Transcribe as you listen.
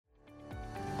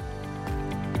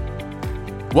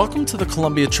Welcome to the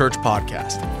Columbia Church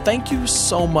Podcast. Thank you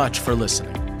so much for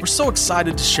listening. We're so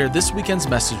excited to share this weekend's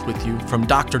message with you from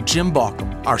Dr. Jim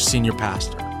Bauckham, our senior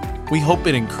pastor. We hope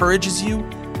it encourages you,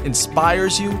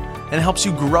 inspires you, and helps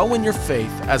you grow in your faith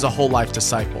as a whole life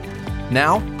disciple.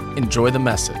 Now, enjoy the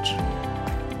message.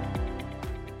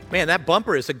 Man, that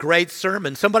bumper is a great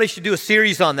sermon. Somebody should do a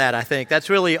series on that, I think. That's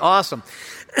really awesome.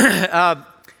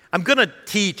 I'm going to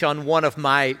teach on one of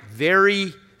my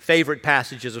very favorite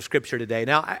passages of Scripture today.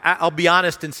 Now, I'll be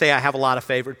honest and say I have a lot of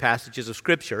favorite passages of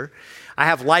Scripture. I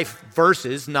have life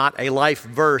verses, not a life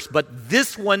verse, but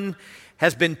this one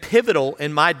has been pivotal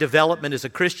in my development as a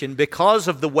Christian because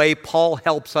of the way Paul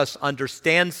helps us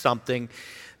understand something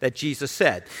that Jesus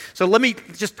said. So let me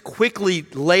just quickly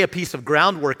lay a piece of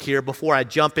groundwork here before I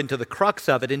jump into the crux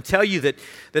of it and tell you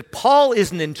that Paul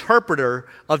is an interpreter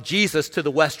of Jesus to the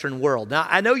Western world. Now,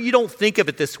 I know you don't think of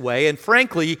it this way, and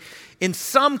frankly, in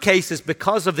some cases,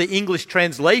 because of the English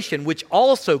translation, which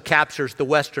also captures the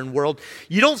Western world,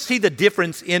 you don't see the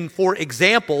difference in, for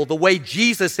example, the way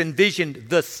Jesus envisioned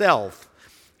the self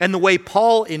and the way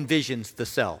Paul envisions the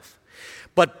self.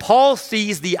 But Paul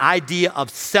sees the idea of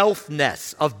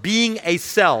selfness, of being a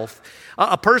self,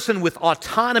 a person with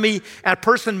autonomy, a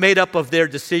person made up of their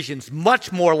decisions,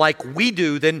 much more like we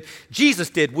do than Jesus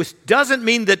did, which doesn't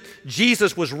mean that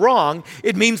Jesus was wrong.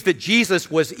 It means that Jesus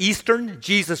was Eastern,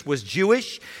 Jesus was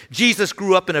Jewish, Jesus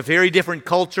grew up in a very different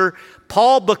culture.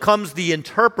 Paul becomes the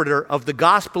interpreter of the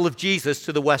gospel of Jesus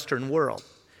to the Western world.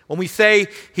 When we say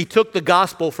he took the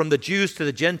gospel from the Jews to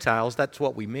the Gentiles, that's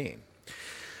what we mean.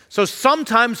 So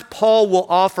sometimes Paul will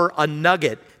offer a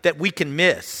nugget that we can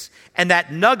miss, and that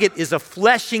nugget is a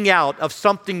fleshing out of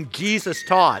something Jesus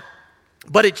taught,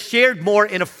 but it's shared more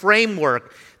in a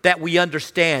framework that we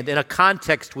understand, in a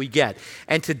context we get.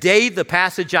 And today, the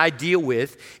passage I deal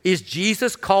with is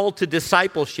Jesus' call to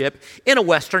discipleship in a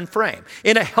Western frame,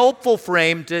 in a helpful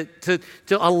frame to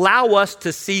allow us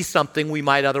to see something we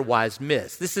might otherwise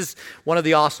miss. This is one of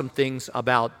the awesome things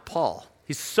about Paul.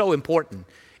 He's so important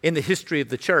in the history of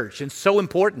the church, and so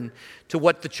important to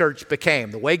what the church became.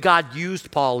 The way God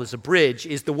used Paul as a bridge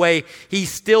is the way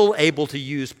he's still able to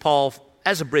use Paul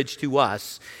as a bridge to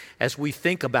us as we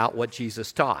think about what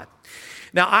Jesus taught.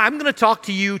 Now, I'm going to talk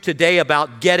to you today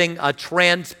about getting a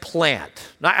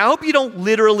transplant. Now, I hope you don't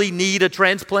literally need a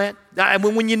transplant. I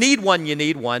mean, when you need one, you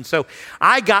need one. So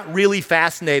I got really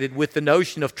fascinated with the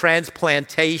notion of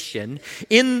transplantation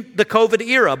in the COVID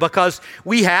era because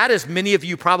we had, as many of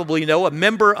you probably know, a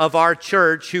member of our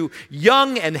church who,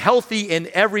 young and healthy in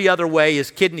every other way,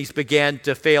 his kidneys began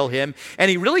to fail him,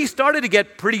 and he really started to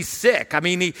get pretty sick. I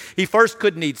mean, he first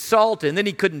couldn't eat salt, and then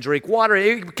he couldn't drink water.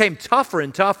 It became tougher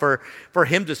and tougher for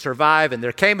him to survive, and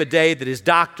there came a day that his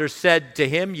doctor said to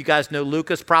him, you guys know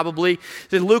Lucas probably,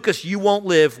 said, Lucas, you won't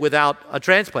live without a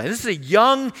transplant. This is a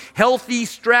young, healthy,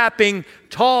 strapping,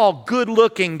 tall,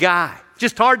 good-looking guy.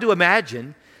 Just hard to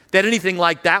imagine that anything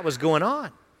like that was going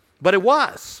on, but it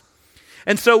was.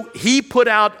 And so he put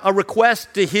out a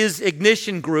request to his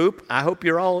Ignition group. I hope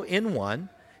you're all in one,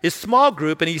 his small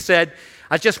group, and he said,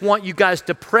 I just want you guys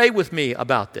to pray with me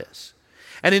about this.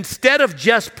 And instead of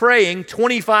just praying,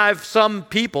 25-some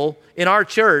people in our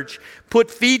church put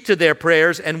feet to their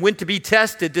prayers and went to be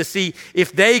tested to see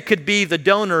if they could be the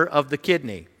donor of the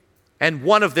kidney. And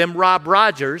one of them, Rob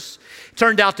Rogers,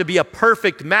 turned out to be a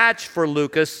perfect match for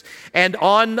Lucas. And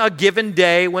on a given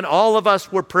day, when all of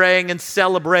us were praying and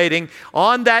celebrating,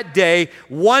 on that day,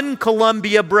 one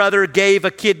Columbia brother gave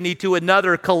a kidney to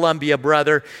another Columbia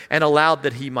brother and allowed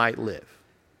that he might live.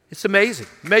 It's amazing,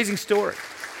 amazing story.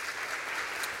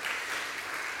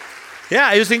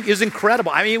 Yeah, it was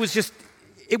incredible. I mean,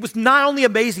 it was not only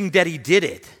amazing that he did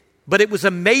it, but it was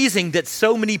amazing that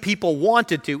so many people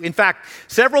wanted to. In fact,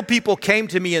 several people came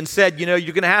to me and said, you're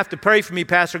going to have to pray for me,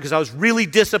 Pastor, because I was really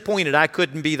disappointed I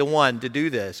couldn't be the one to do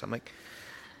this. I'm like,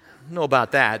 I don't know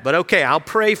about that, but okay, I'll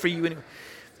pray for you anyway.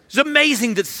 It's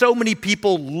amazing that so many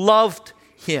people loved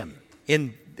him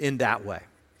in that way.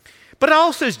 But it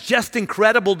also is just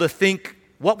incredible to think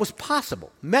what was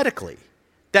possible medically,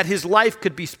 that his life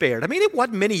could be spared. I mean, it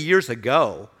wasn't many years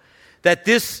ago that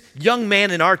this young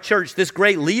man in our church, this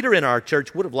great leader in our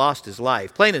church, would have lost his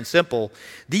life. Plain and simple,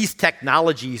 these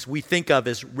technologies we think of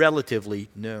as relatively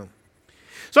new.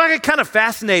 So I got kind of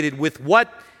fascinated with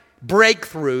what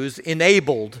breakthroughs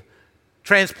enabled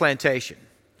transplantation.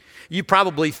 You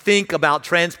probably think about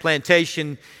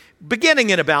transplantation beginning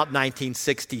in about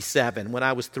 1967, when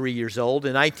I was 3 years old.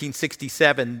 In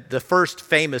 1967, the first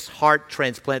famous heart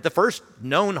transplant, the first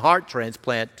known heart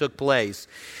transplant took place.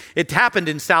 It happened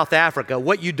in South Africa.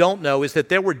 What you don't know is that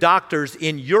there were doctors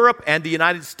in Europe and the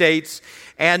United States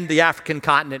and the African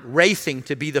continent racing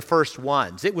to be the first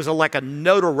ones. It was like a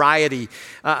notoriety,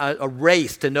 a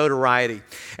race to notoriety.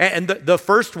 And the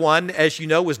first one, as you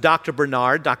know, was Dr.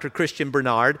 Christian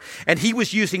Barnard, and he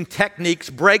was using techniques,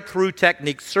 breakthrough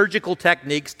techniques, surgical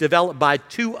techniques developed by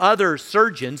two other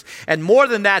surgeons. And more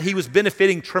than that, he was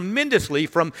benefiting tremendously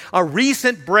from a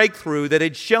recent breakthrough that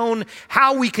had shown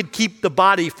how we could keep the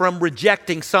body from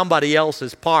rejecting somebody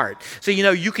else's part. So,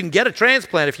 you can get a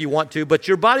transplant if you want to, but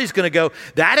your body's going to go,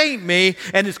 that ain't me,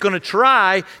 and it's going to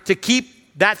try to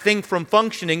keep that thing from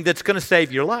functioning that's going to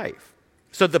save your life.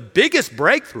 So the biggest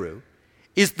breakthrough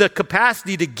is the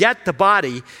capacity to get the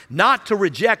body not to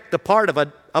reject the part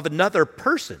of another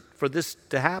person for this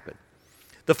to happen.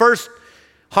 The first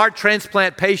heart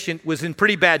transplant patient was in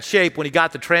pretty bad shape when he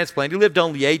got the transplant. He lived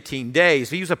only 18 days.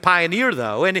 He was a pioneer,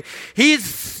 though, and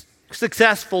his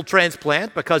successful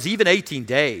transplant, because even 18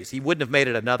 days, he wouldn't have made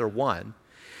it another one,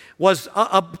 was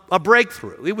a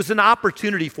breakthrough. It was an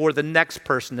opportunity for the next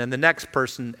person and the next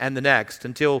person and the next,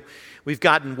 until we've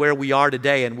gotten where we are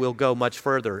today, and we'll go much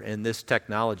further in this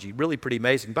technology. Really pretty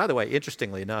amazing. By the way,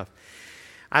 interestingly enough,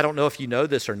 I don't know if you know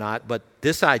this or not, but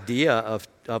this idea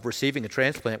of receiving a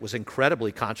transplant was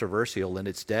incredibly controversial in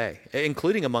its day,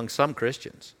 including among some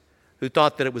Christians who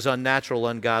thought that it was unnatural,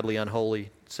 ungodly,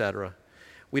 unholy, etc.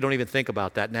 We don't even think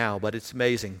about that now, but it's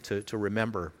amazing to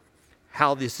remember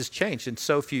how this has changed in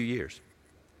so few years.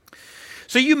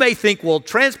 So you may think, well,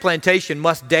 transplantation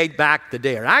must date back the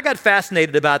day. And I got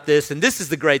fascinated about this, and this is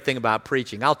the great thing about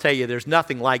preaching. I'll tell you, there's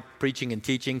nothing like preaching and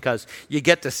teaching, because you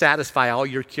get to satisfy all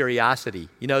your curiosity.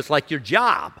 It's like your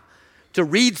job to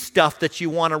read stuff that you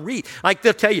want to read. Like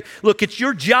they'll tell you, look, it's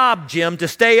your job, Jim, to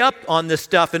stay up on this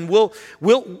stuff, and we'll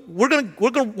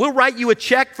write you a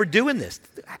check for doing this.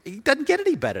 It doesn't get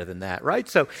any better than that, right?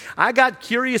 So I got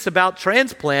curious about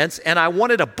transplants, and I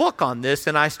wanted a book on this,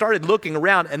 and I started looking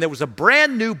around, and there was a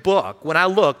brand new book. When I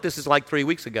looked, this is like 3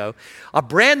 weeks ago, a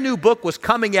brand new book was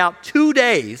coming out 2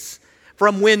 days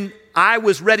from when I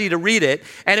was ready to read it,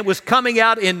 and it was coming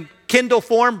out in Kindle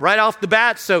form right off the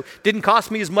bat, so didn't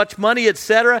cost me as much money,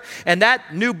 etc. And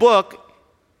that new book,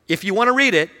 if you want to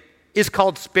read it, is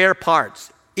called Spare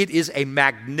Parts. It is a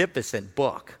magnificent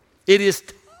book. It is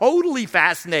totally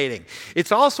fascinating.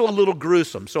 It's also a little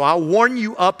gruesome, so I'll warn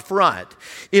you up front.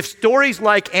 If stories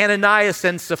like Ananias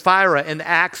and Sapphira in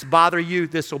Acts bother you,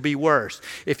 this will be worse.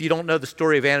 If you don't know the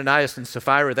story of Ananias and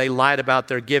Sapphira, they lied about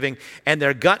their giving, and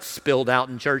their guts spilled out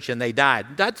in church, and they died.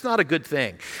 That's not a good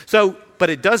thing. But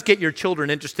it does get your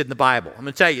children interested in the Bible. I'm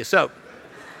going to tell you.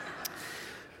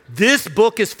 This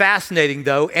book is fascinating,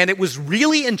 though, and it was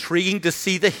really intriguing to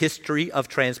see the history of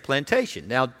transplantation.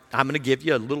 Now, I'm going to give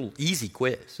you a little easy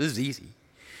quiz. This is easy.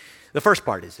 The first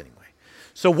part is, anyway.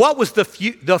 So what was the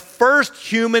first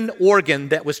human organ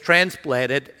that was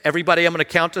transplanted? Everybody, I'm going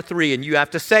to count to 3, and you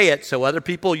have to say it, so other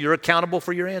people, you're accountable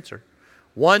for your answer.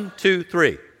 1, 2,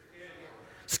 3.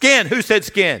 Skin. Who said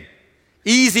skin?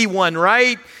 Easy one,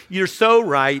 right? You're so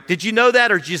right. Did you know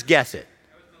that, or just guess it?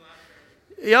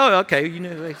 Oh, okay. You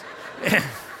know.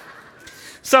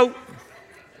 So,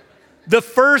 the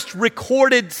first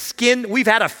recorded skin, we've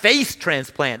had a face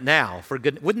transplant now.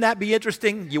 Wouldn't that be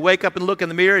interesting? You wake up and look in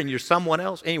the mirror and you're someone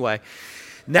else. Anyway,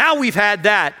 now we've had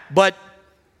that, but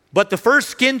the first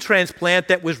skin transplant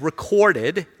that was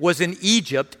recorded was in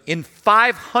Egypt in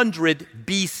 500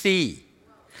 BC.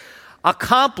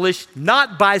 Accomplished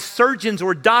not by surgeons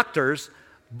or doctors,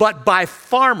 but by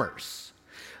farmers.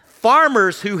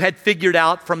 Farmers who had figured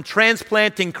out from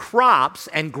transplanting crops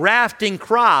and grafting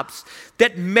crops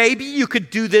that maybe you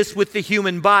could do this with the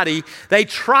human body. They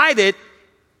tried it,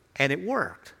 and it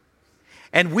worked.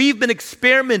 And we've been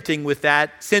experimenting with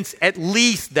that since at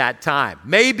least that time.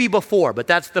 Maybe before, but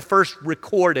that's the first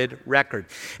recorded record.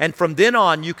 And from then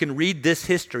on, you can read this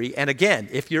history. And again,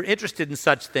 if you're interested in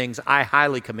such things, I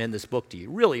highly commend this book to you.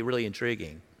 Really, really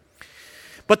intriguing.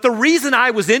 But the reason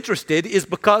I was interested is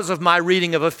because of my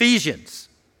reading of Ephesians,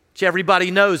 which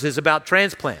everybody knows is about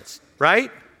transplants,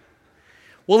 right?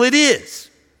 Well, it is.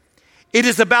 It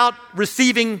is about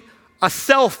receiving a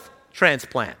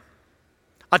self-transplant,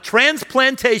 a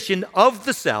transplantation of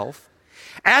the self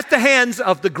at the hands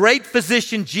of the great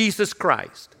physician, Jesus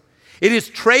Christ. It is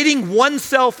trading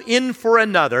oneself in for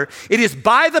another. It is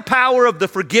by the power of the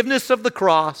forgiveness of the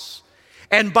cross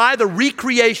and by the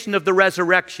recreation of the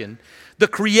resurrection. the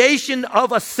creation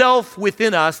of a self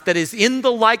within us that is in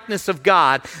the likeness of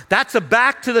God, that's a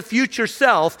back to the future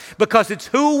self because it's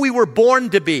who we were born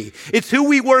to be. It's who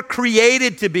we were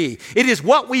created to be. It is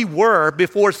what we were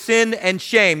before sin and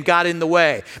shame got in the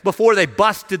way, before they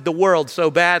busted the world so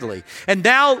badly. And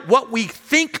now what we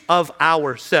think of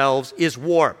ourselves is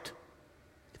warped.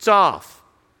 It's off.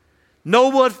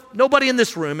 Nobody in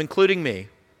this room, including me,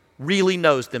 really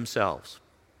knows themselves.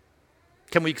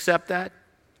 Can we accept that?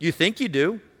 You think you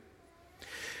do.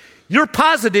 You're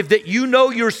positive that you know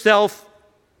yourself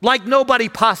like nobody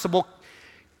possible.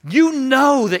 You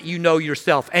know that you know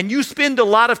yourself, and you spend a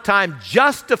lot of time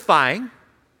justifying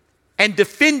and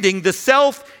defending the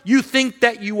self you think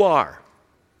that you are.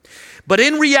 But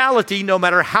in reality, no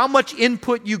matter how much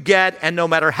input you get, and no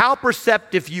matter how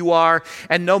perceptive you are,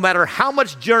 and no matter how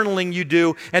much journaling you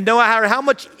do, and no matter how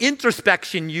much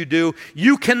introspection you do,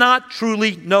 you cannot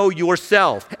truly know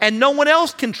yourself. And no one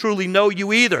else can truly know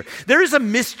you either. There is a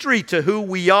mystery to who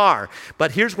we are.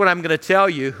 But here's what I'm going to tell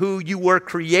you. Who you were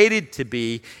created to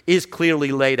be is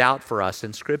clearly laid out for us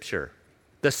in Scripture.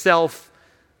 The self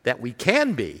that we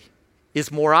can be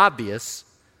is more obvious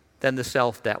than the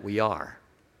self that we are.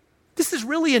 This is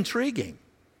really intriguing.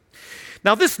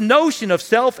 Now, this notion of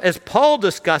self, as Paul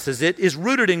discusses it, is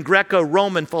rooted in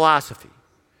Greco-Roman philosophy.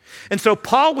 And so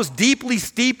Paul was deeply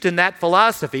steeped in that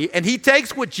philosophy, and he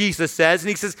takes what Jesus says and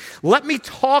he says, let me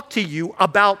talk to you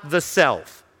about the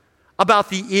self, about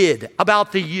the id,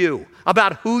 about the you,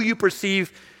 about who you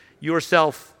perceive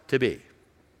yourself to be.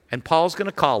 And Paul's going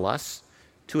to call us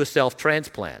to a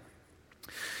self-transplant.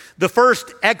 The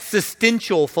first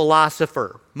existential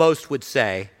philosopher, most would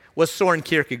say, was Søren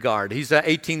Kierkegaard. He's an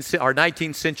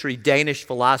 19th century Danish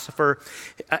philosopher.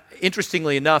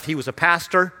 Interestingly enough, he was a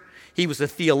pastor. He was a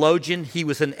theologian. He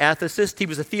was an ethicist. He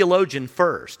was a theologian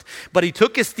first. But he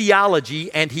took his theology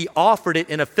and he offered it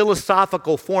in a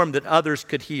philosophical form that others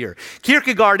could hear.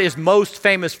 Kierkegaard is most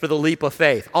famous for the leap of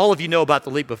faith. All of you know about the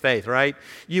leap of faith, right?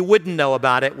 You wouldn't know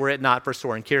about it were it not for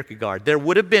Søren Kierkegaard. There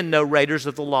would have been no Raiders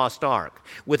of the Lost Ark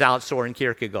without Søren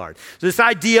Kierkegaard. So this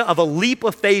idea of a leap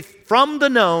of faith from the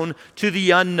known to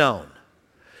the unknown,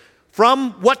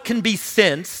 from what can be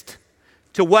sensed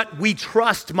to what we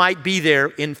trust might be there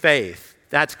in faith.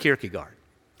 That's Kierkegaard.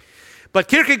 But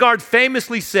Kierkegaard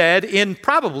famously said in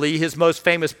probably his most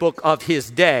famous book of his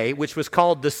day, which was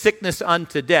called The Sickness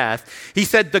Unto Death, he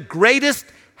said, the greatest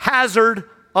hazard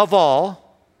of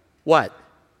all, what?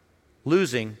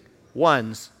 Losing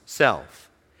one's self,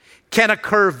 can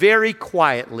occur very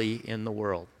quietly in the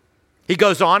world. He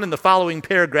goes on in the following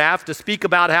paragraph to speak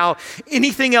about how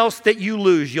anything else that you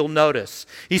lose, you'll notice.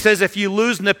 He says if you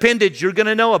lose an appendage, you're going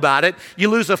to know about it. You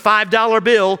lose a $5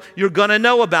 bill, you're going to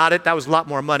know about it. That was a lot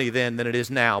more money then than it is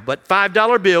now. But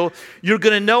 $5 bill, you're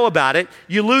going to know about it.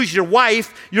 You lose your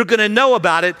wife, you're going to know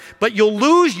about it. But you'll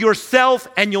lose yourself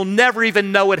and you'll never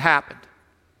even know it happened.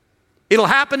 It'll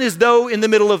happen as though in the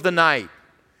middle of the night.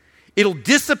 It'll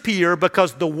disappear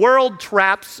because the world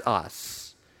traps us.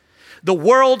 The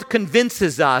world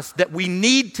convinces us that we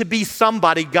need to be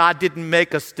somebody God didn't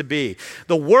make us to be.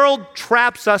 The world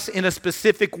traps us in a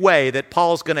specific way that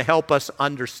Paul's going to help us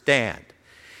understand.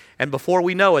 And before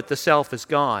we know it, the self is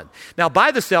gone. Now, by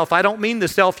the self, I don't mean the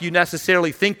self you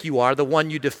necessarily think you are, the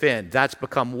one you defend. That's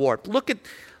become warped. Look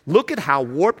at how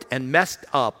warped and messed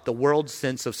up the world's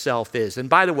sense of self is. And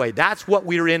by the way, that's what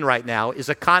we're in right now, is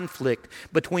a conflict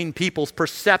between people's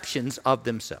perceptions of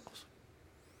themselves.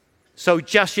 So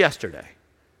just yesterday,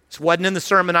 this wasn't in the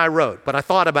sermon I wrote, but I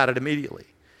thought about it immediately.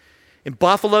 In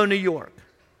Buffalo, New York,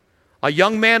 a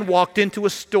young man walked into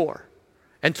a store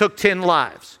and took 10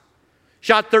 lives,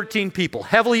 shot 13 people,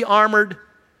 heavily armored,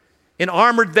 in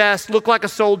armored vest, looked like a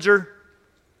soldier,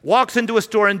 walks into a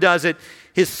store and does it.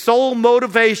 His sole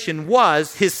motivation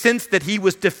was his sense that he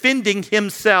was defending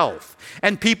himself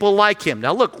and people like him.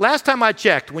 Now look, last time I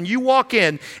checked, when you walk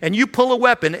in and you pull a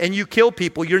weapon and you kill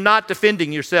people, you're not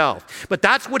defending yourself. But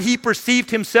that's what he perceived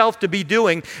himself to be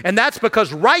doing. And that's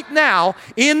because right now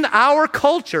in our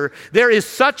culture, there is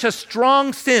such a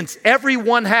strong sense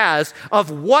everyone has of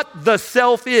what the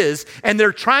self is, and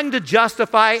they're trying to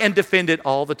justify and defend it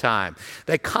all the time.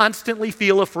 They constantly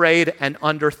feel afraid and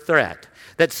under threat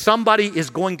that somebody is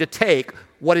going to take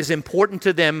what is important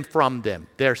to them from them,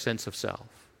 their sense of self.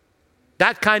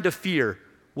 That kind of fear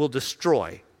will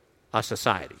destroy a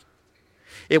society.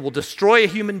 It will destroy a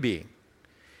human being.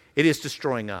 It is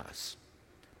destroying us.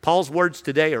 Paul's words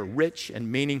today are rich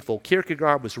and meaningful.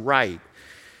 Kierkegaard was right.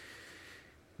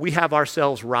 We have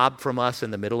ourselves robbed from us in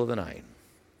the middle of the night.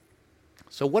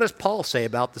 So what does Paul say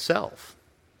about the self?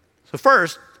 So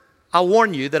first, I'll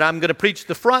warn you that I'm going to preach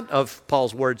the front of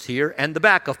Paul's words here and the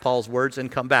back of Paul's words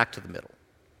and come back to the middle.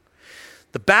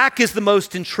 The back is the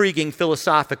most intriguing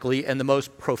philosophically and the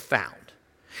most profound.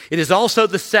 It is also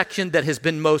the section that has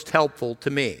been most helpful to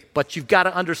me, but you've got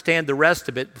to understand the rest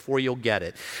of it before you'll get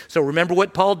it. So remember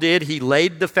what Paul did. He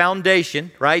laid the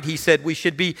foundation, right? He said we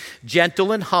should be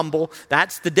gentle and humble.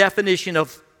 That's the definition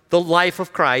of the life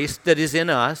of Christ that is in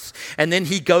us. And then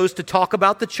he goes to talk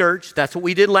about the church. That's what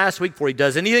we did last week. Before he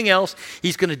does anything else,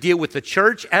 he's going to deal with the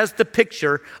church as the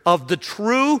picture of the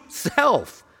true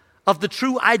self, of the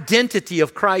true identity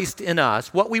of Christ in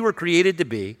us, what we were created to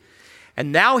be.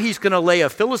 And now he's going to lay a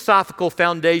philosophical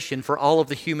foundation for all of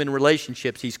the human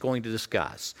relationships he's going to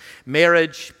discuss.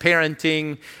 Marriage,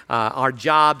 parenting, our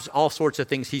jobs, all sorts of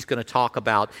things he's going to talk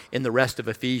about in the rest of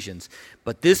Ephesians.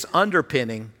 But this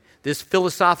underpinning, this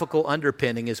philosophical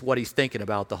underpinning is what he's thinking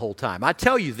about the whole time. I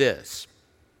tell you this,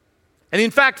 and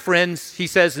in fact, friends, he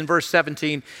says in verse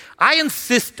 17, I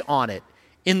insist on it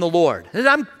in the Lord. And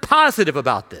I'm positive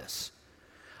about this.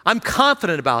 I'm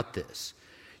confident about this.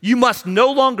 You must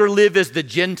no longer live as the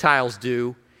Gentiles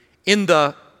do in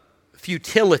the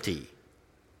futility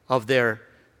of their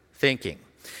thinking.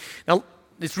 Now,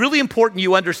 it's really important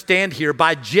you understand here,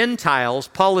 by Gentiles,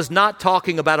 Paul is not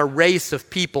talking about a race of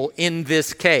people in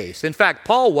this case. In fact,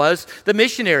 Paul was the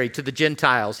missionary to the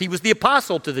Gentiles. He was the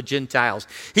apostle to the Gentiles.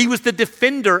 He was the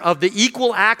defender of the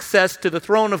equal access to the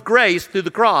throne of grace through the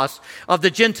cross of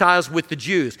the Gentiles with the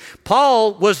Jews.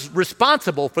 Paul was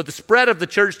responsible for the spread of the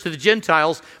church to the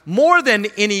Gentiles more than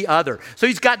any other. So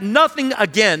he's got nothing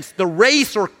against the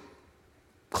race or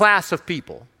class of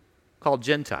people called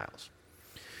Gentiles.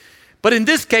 But in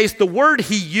this case, the word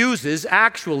he uses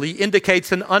actually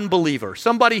indicates an unbeliever,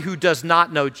 somebody who does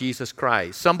not know Jesus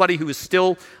Christ, somebody who is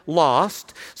still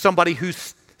lost, somebody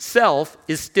whose self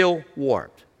is still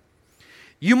warped.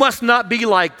 You must not be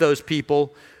like those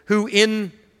people who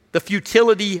in the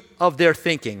futility of their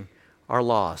thinking are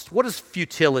lost. What does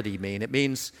futility mean? It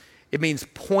means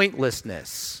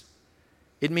pointlessness.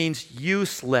 It means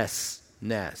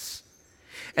uselessness.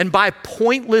 And by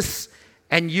pointless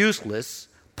and useless,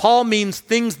 Paul means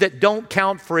things that don't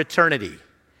count for eternity.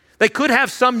 They could have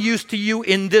some use to you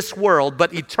in this world,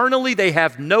 but eternally they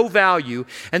have no value.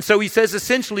 And so he says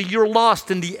essentially you're lost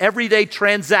in the everyday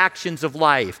transactions of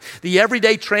life, the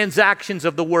everyday transactions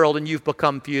of the world, and you've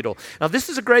become futile. Now this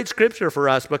is a great scripture for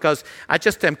us because I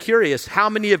just am curious how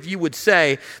many of you would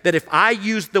say that if I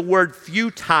used the word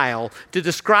futile to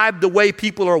describe the way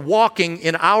people are walking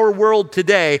in our world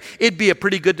today, it'd be a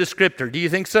pretty good descriptor. Do you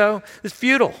think so? It's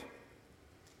futile.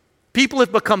 People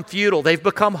have become futile. They've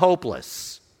become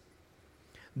hopeless.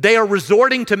 They are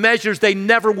resorting to measures they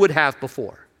never would have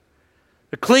before.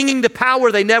 They're clinging to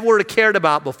power they never would have cared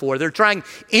about before. They're trying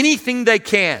anything they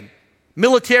can,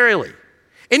 militarily,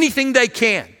 anything they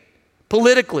can,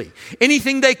 politically,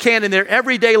 anything they can in their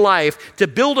everyday life to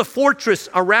build a fortress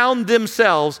around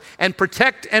themselves and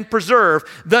protect and preserve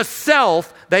the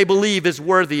self they believe is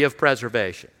worthy of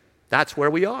preservation. That's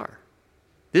where we are.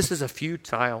 This is a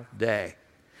futile day.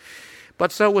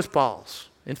 But so was Paul's.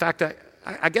 In fact,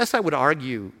 I guess I would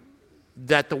argue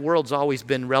that the world's always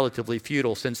been relatively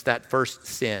futile since that first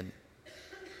sin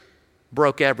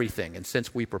broke everything and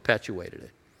since we perpetuated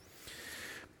it.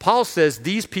 Paul says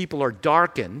these people are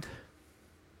darkened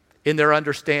in their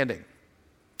understanding.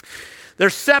 They're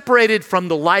separated from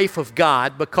the life of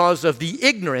God because of the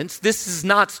ignorance. This is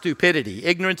not stupidity.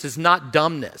 Ignorance is not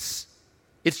dumbness.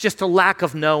 It's just a lack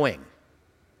of knowing.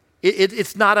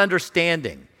 It's not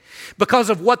understanding. Because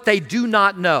of what they do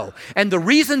not know. And the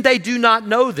reason they do not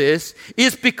know this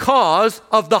is because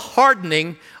of the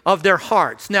hardening of their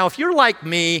hearts. Now, if you're like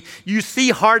me, you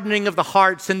see hardening of the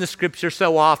hearts in the scripture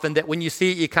so often that when you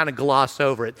see it, you kind of gloss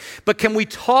over it. But can we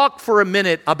talk for a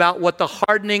minute about what the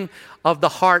hardening of the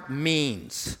heart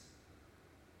means?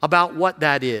 About what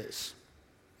that is.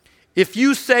 If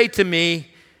you say to me,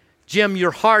 Jim,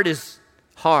 your heart is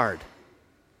hard,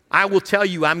 I will tell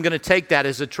you I'm going to take that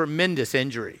as a tremendous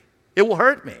injury. It will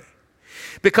hurt me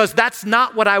because that's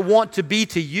not what I want to be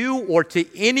to you or to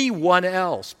anyone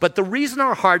else. But the reason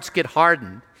our hearts get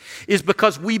hardened is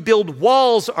because we build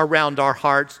walls around our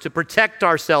hearts to protect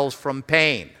ourselves from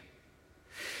pain.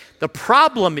 The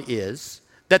problem is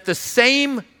that the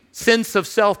same sense of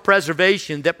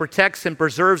self-preservation that protects and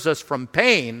preserves us from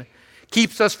pain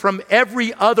keeps us from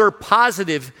every other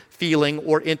positive feeling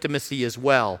or intimacy as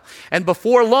well. And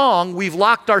before long, we've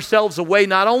locked ourselves away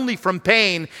not only from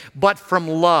pain, but from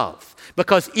love.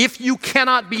 Because if you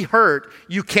cannot be hurt,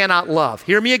 you cannot love.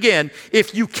 Hear me again.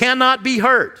 If you cannot be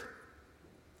hurt,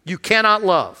 you cannot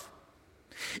love.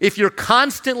 If you're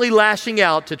constantly lashing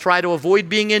out to try to avoid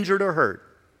being injured or hurt,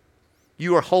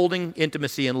 you are holding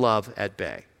intimacy and love at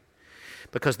bay.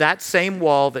 Because that same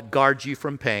wall that guards you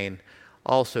from pain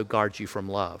also guards you from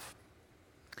love.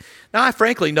 Now, I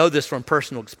frankly know this from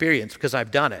personal experience because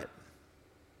I've done it.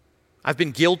 I've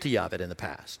been guilty of it in the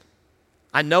past.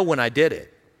 I know when I did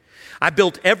it. I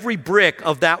built every brick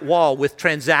of that wall with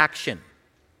transaction,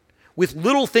 with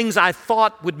little things I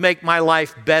thought would make my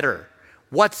life better.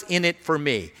 What's in it for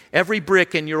me? Every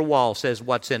brick in your wall says,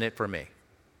 what's in it for me?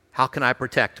 How can I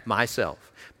protect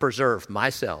myself, preserve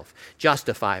myself,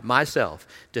 justify myself,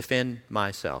 defend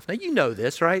myself? Now, you know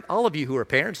this, right? All of you who are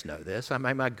parents know this. I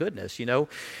mean, my goodness, you know.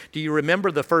 Do you remember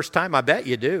the first time? I bet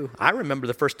you do. I remember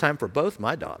the first time for both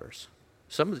my daughters.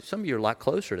 Some of you are a lot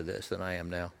closer to this than I am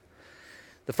now.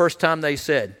 The first time they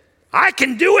said, I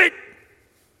can do it.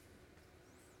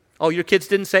 Oh, your kids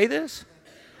didn't say this?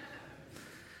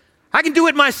 I can do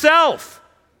it myself.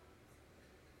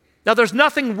 Now, there's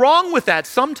nothing wrong with that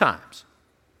sometimes.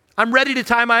 I'm ready to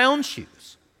tie my own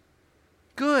shoes.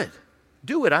 Good.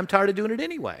 Do it. I'm tired of doing it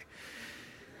anyway.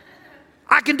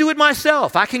 I can do it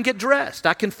myself. I can get dressed.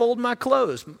 I can fold my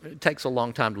clothes. It takes a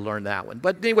long time to learn that one.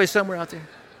 But anyway, somewhere out there.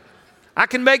 I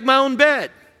can make my own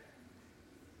bed.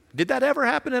 Did that ever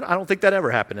happen? I don't think that ever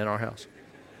happened in our house.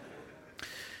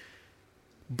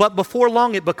 But before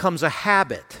long, it becomes a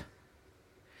habit.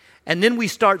 And then we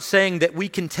start saying that we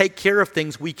can take care of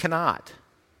things we cannot.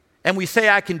 And we say,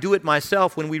 I can do it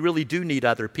myself when we really do need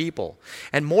other people.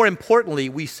 And more importantly,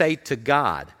 we say to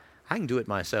God, I can do it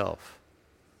myself.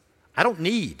 I don't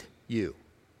need you.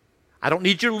 I don't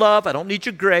need your love. I don't need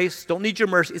your grace. Don't need your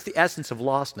mercy. It's the essence of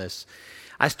lostness.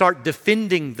 I start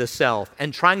defending the self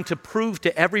and trying to prove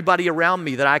to everybody around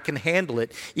me that I can handle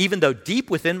it, even though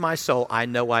deep within my soul, I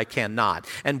know I cannot.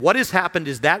 And what has happened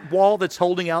is that wall that's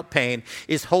holding out pain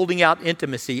is holding out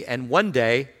intimacy. And one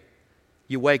day,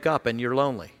 you wake up and you're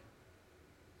lonely.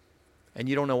 And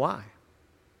you don't know why.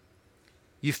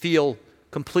 You feel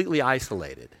completely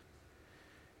isolated.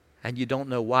 And you don't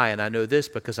know why. And I know this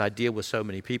because I deal with so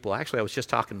many people. Actually, I was just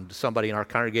talking to somebody in our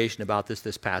congregation about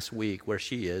this past week, where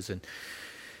she is. And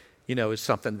you know, it's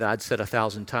something that I'd said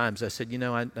 1,000 times. I said, you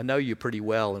know, I know you pretty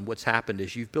well, and what's happened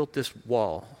is you've built this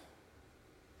wall,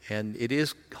 and it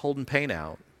is holding pain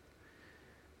out,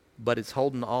 but it's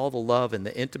holding all the love and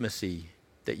the intimacy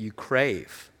that you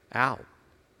crave out,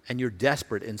 and you're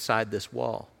desperate inside this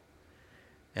wall.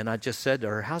 And I just said to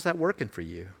her, how's that working for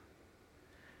you?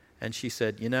 And she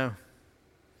said, you know,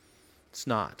 it's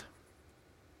not.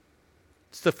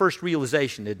 It's the first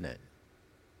realization, isn't it?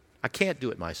 I can't do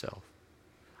it myself.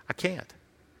 I can't.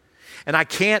 And I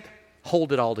can't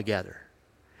hold it all together.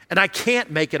 And I can't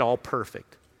make it all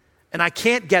perfect. And I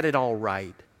can't get it all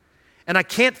right. And I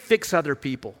can't fix other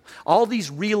people. All these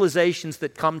realizations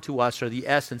that come to us are the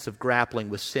essence of grappling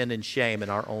with sin and shame in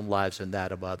our own lives and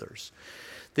that of others.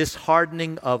 This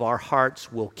hardening of our hearts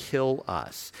will kill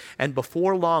us. And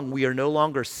before long, we are no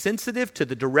longer sensitive to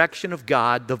the direction of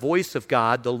God, the voice of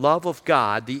God, the love of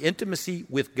God, the intimacy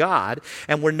with God,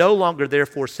 and we're no longer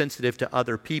therefore sensitive to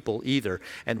other people either.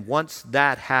 And once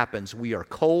that happens, we are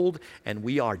cold and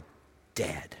we are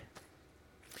dead.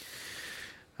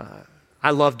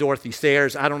 I love Dorothy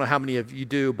Sayers. I don't know how many of you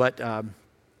do, but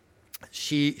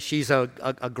she's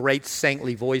a great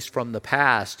saintly voice from the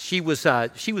past. She was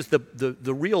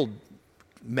the real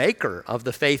maker of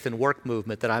the faith and work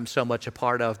movement that I'm so much a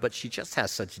part of, but she just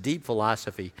has such deep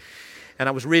philosophy. And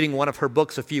I was reading one of her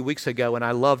books a few weeks ago, and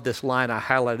I loved this line. I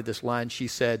highlighted this line. She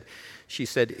said,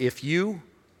 if you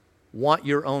want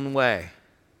your own way,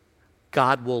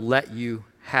 God will let you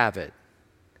have it.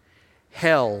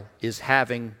 Hell is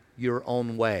having your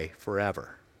own way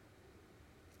forever.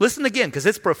 Listen again, because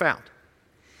it's profound.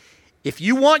 If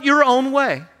you want your own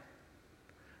way,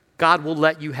 God will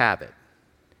let you have it.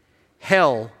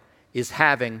 Hell is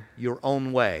having your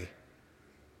own way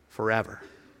forever.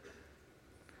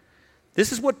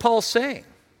 This is what Paul's saying.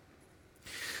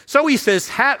 So he says,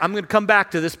 I'm going to come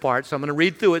back to this part, so I'm going to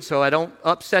read through it so I don't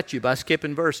upset you by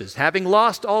skipping verses. Having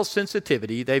lost all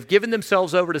sensitivity, they've given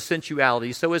themselves over to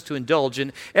sensuality so as to indulge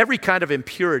in every kind of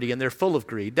impurity, and they're full of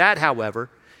greed. That, however,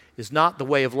 is not the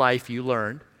way of life you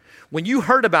learned when you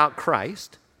heard about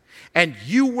Christ and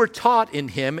you were taught in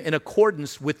him in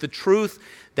accordance with the truth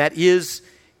that is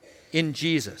in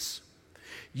Jesus.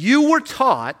 You were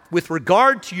taught with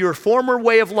regard to your former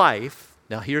way of life,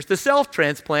 now here's the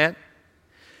self-transplant,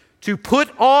 to put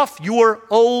off your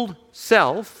old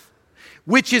self,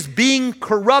 which is being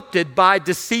corrupted by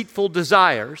deceitful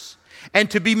desires,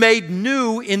 and to be made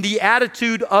new in the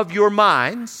attitude of your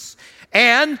minds,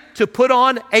 and to put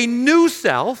on a new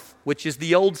self, which is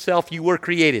the old self you were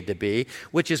created to be,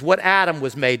 which is what Adam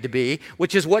was made to be,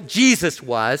 which is what Jesus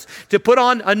was, to put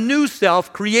on a new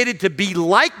self created to be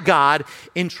like God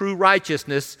in true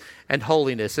righteousness and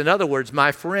holiness. In other words,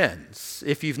 my friends,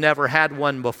 if you've never had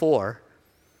one before,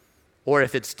 or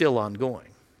if it's still ongoing,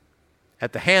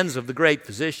 at the hands of the great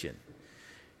physician,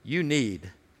 we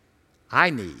need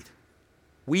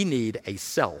a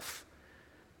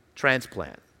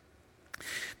self-transplant.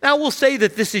 Now, we'll say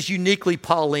that this is uniquely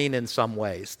Pauline in some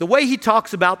ways. The way he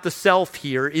talks about the self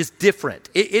here is different.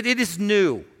 It is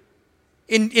new.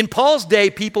 In Paul's day,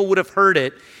 people would have heard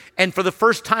it, and for the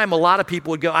first time, a lot of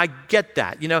people would go, I get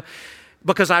that,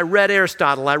 because I read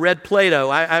Aristotle, I read Plato,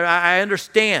 I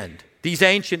understand these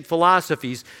ancient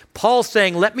philosophies. Paul's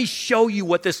saying, let me show you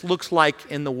what this looks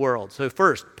like in the world. So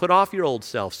first, put off your old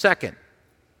self. Second,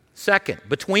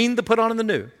 between the put on and the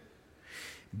new,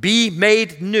 be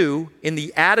made new in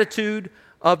the attitude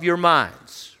of your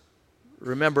minds.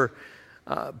 Remember,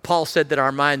 Paul said that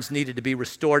our minds needed to be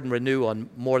restored and renewed on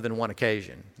more than one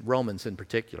occasion, Romans in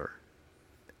particular.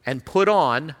 And put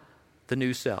on the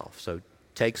new self. So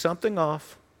take something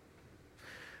off,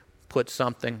 put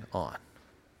something on.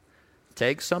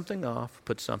 Take something off,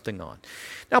 put something on.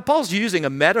 Now, Paul's using a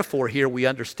metaphor here we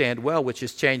understand well, which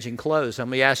is changing clothes. Let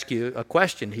me ask you a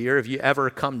question here. Have you ever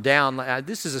come down,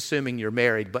 this is assuming you're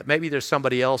married, but maybe there's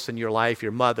somebody else in your life,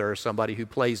 your mother or somebody who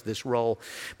plays this role.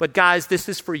 But guys, this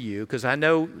is for you, because I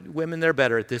know women, they're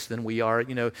better at this than we are.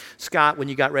 Scott, when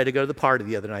you got ready to go to the party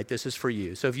the other night, this is for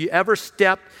you. So have you ever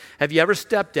stepped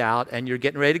out and you're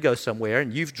getting ready to go somewhere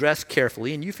and you've dressed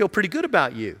carefully and you feel pretty good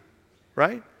about you,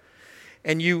 right?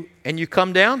 And you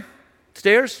come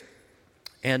downstairs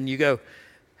and you go,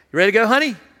 you ready to go,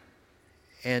 honey?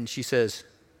 And she says,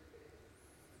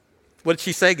 what did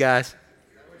she say, guys?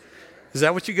 Is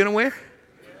that what you're going to wear?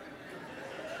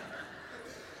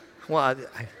 Well,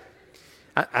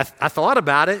 I thought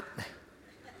about it.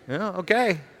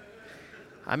 Okay.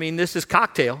 I mean, this is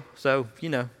cocktail, so,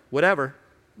 whatever.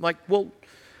 I'm like, well,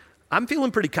 I'm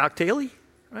feeling pretty cocktaily,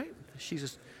 right? She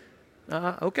says,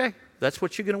 okay. That's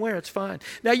what you're going to wear. It's fine.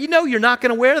 Now, you're not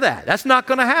going to wear that. That's not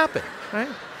going to happen, right?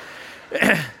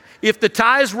 If the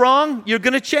tie's wrong, you're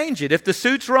going to change it. If the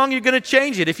suit's wrong, you're going to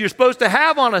change it. If you're supposed to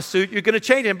have on a suit, you're going to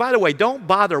change it. And by the way, don't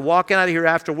bother walking out of here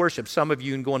after worship, some of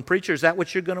you, and going, preacher, is that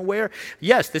what you're going to wear?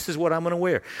 Yes, this is what I'm going to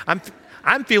wear.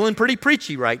 I'm feeling pretty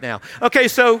preachy right now. Okay,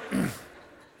 so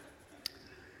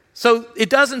it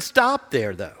doesn't stop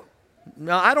there, though.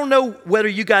 Now, I don't know whether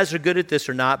you guys are good at this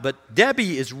or not, but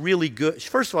Debbie is really good.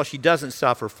 First of all, she doesn't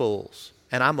suffer fools,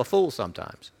 and I'm a fool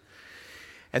sometimes.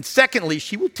 And secondly,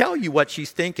 she will tell you what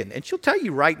she's thinking, and she'll tell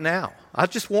you right now. I'll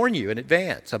just warn you in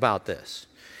advance about this.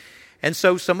 And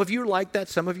so some of you are like that,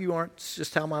 some of you aren't. It's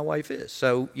just how my wife is.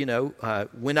 So,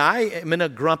 when I am in a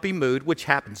grumpy mood, which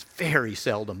happens very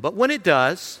seldom, but when it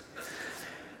does,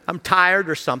 I'm tired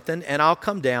or something, and I'll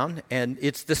come down, and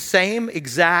it's the same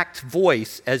exact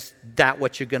voice as that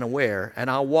what you're going to wear.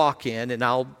 And I'll walk in, and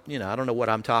I don't know what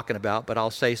I'm talking about, but I'll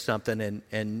say something,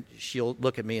 and she'll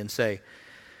look at me and say,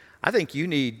 I think you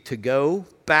need to go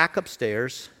back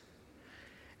upstairs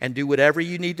and do whatever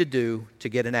you need to do to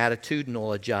get an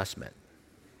attitudinal adjustment.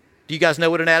 Do you guys know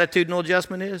what an attitudinal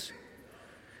adjustment is?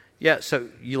 Yeah, so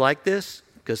you like this?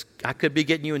 Because I could be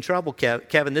getting you in trouble,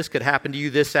 Kevin. This could happen to you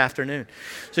this afternoon.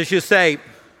 So she'll say,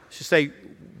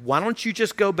 why don't you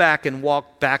just go back and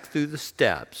walk back through the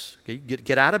steps? Okay?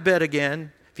 Get out of bed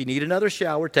again. If you need another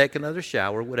shower, take another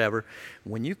shower, whatever.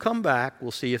 When you come back, we'll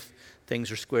see if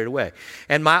things are squared away.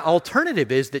 And my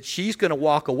alternative is that she's going to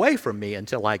walk away from me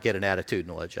until I get an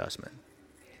attitudinal adjustment.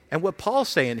 And what Paul's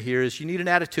saying here is you need an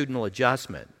attitudinal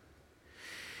adjustment.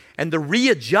 And the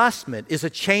readjustment is a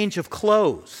change of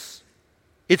clothes.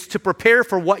 It's to prepare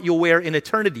for what you'll wear in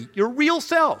eternity, your real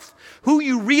self, who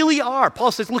you really are.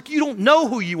 Paul says, look, you don't know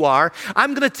who you are.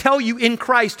 I'm going to tell you in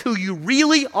Christ who you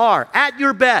really are, at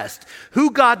your best,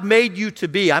 who God made you to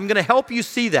be. I'm going to help you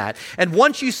see that. And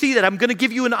once you see that, I'm going to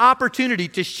give you an opportunity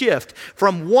to shift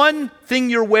from one thing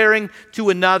you're wearing to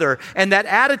another. And that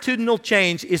attitudinal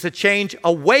change is a change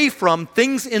away from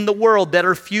things in the world that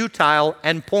are futile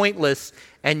and pointless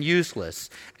and useless,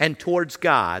 and towards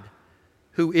God,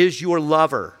 who is your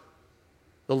lover,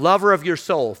 the lover of your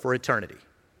soul for eternity.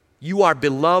 You are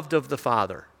beloved of the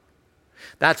Father.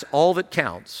 That's all that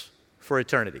counts for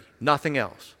eternity, nothing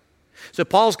else. So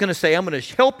Paul's going to say, I'm going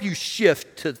to help you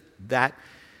shift to that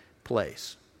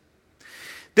place.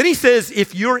 Then he says,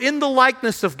 if you're in the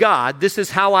likeness of God, this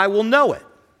is how I will know it.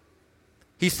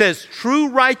 He says, true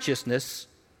righteousness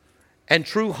and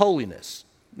true holiness.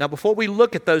 Now, before we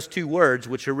look at those two words,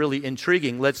 which are really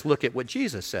intriguing, let's look at what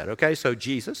Jesus said, okay? So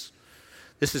Jesus,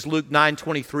 This is Luke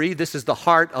 9:23. This is the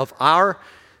heart of our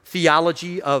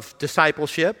theology of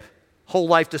discipleship, whole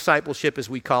life discipleship as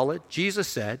we call it. Jesus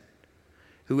said,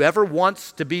 whoever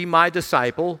wants to be my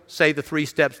disciple, say the 3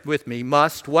 steps with me,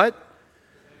 must what?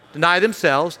 Deny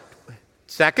themselves.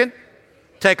 Second,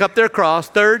 take up their cross.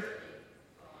 Third,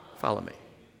 follow me.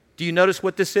 Do you notice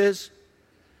what this is?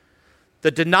 The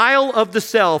denial of the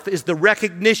self is the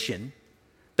recognition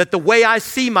that the way I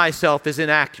see myself is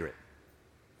inaccurate.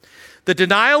 The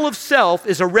denial of self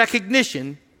is a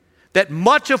recognition that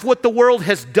much of what the world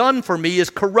has done for me is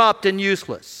corrupt and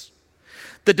useless.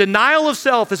 The denial of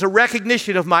self is a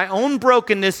recognition of my own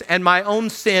brokenness and my own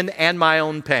sin and my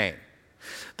own pain.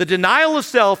 The denial of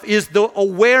self is the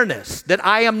awareness that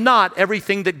I am not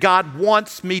everything that God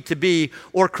wants me to be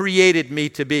or created me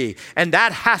to be. And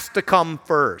that has to come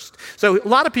first. So a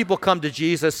lot of people come to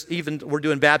Jesus, even we're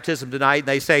doing baptism tonight, and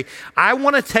they say, I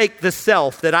want to take the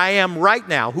self that I am right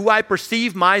now, who I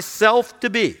perceive myself to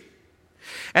be,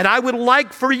 and I would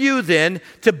like for you then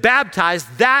to baptize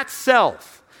that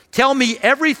self. Tell me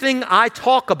everything I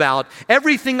talk about,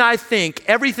 everything I think,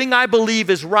 everything I believe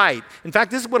is right. In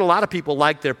fact, this is what a lot of people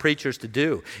like their preachers to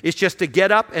do. It's just to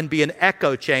get up and be an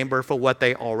echo chamber for what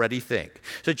they already think.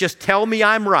 So just tell me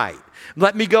I'm right.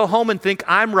 Let me go home and think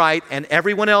I'm right and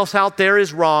everyone else out there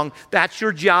is wrong. That's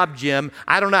your job, Jim.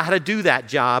 I don't know how to do that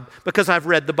job because I've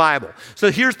read the Bible.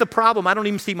 So here's the problem. I don't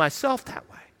even see myself that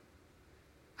way.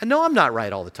 I know I'm not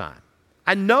right all the time.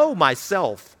 I know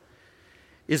myself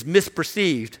is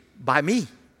misperceived by me.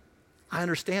 I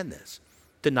understand this.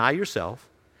 Deny yourself.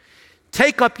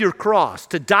 Take up your cross.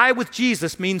 To die with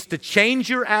Jesus means to change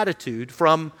your attitude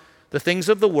from the things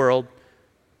of the world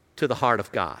to the heart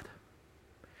of God.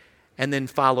 And then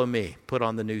follow me. Put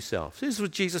on the new self. This is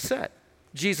what Jesus said.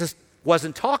 Jesus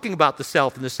wasn't talking about the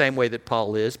self in the same way that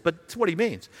Paul is, but it's what he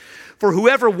means. For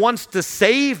whoever wants to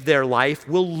save their life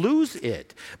will lose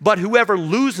it, but whoever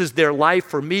loses their life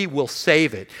for me will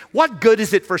save it. What good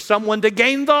is it for someone to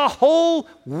gain the whole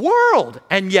world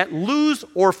and yet lose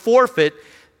or forfeit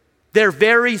their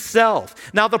very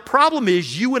self? Now, the problem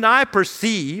is you and I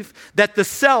perceive that the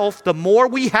self, the more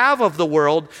we have of the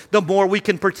world, the more we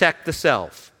can protect the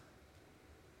self.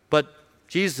 But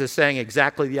Jesus is saying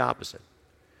exactly the opposite.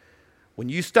 When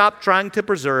you stop trying to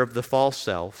preserve the false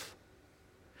self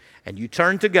and you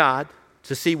turn to God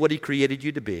to see what He created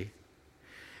you to be,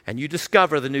 and you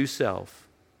discover the new self,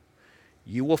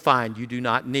 you will find you do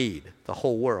not need the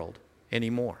whole world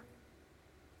anymore.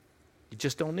 You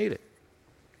just don't need it.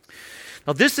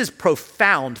 Now, this is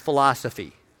profound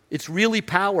philosophy. It's really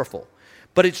powerful,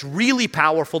 but it's really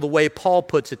powerful the way Paul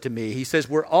puts it to me. He says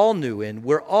we're all new in,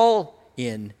 we're all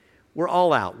in, we're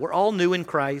all out. We're all new in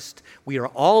Christ. We are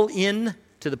all in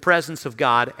to the presence of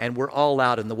God, and we're all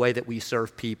out in the way that we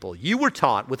serve people. You were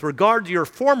taught, with regard to your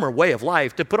former way of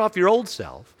life, to put off your old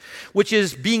self, which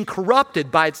is being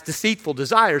corrupted by its deceitful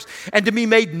desires, and to be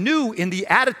made new in the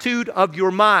attitude of your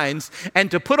minds,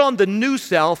 and to put on the new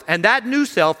self, and that new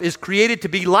self is created to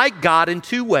be like God in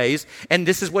 2 ways, and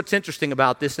this is what's interesting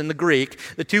about this in the Greek.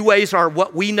 The 2 ways are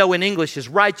what we know in English as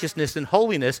righteousness and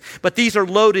holiness, but these are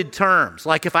loaded terms.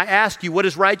 Like if I ask you, what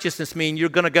does righteousness mean? You're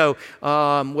going to go,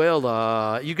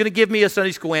 you're going to give me a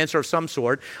Sunday school answer of some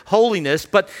sort. Holiness,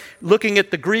 but looking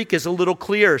at the Greek is a little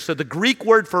clearer. So the Greek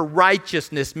word for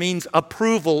righteousness means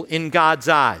approval in God's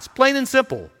eyes. Plain and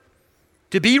simple.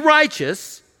 To be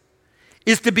righteous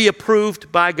is to be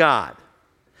approved by God.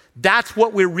 That's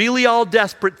what we're really all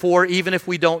desperate for, even if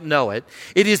we don't know it.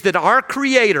 It is that our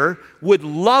Creator would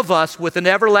love us with an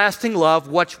everlasting love,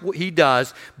 what He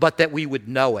does, but that we would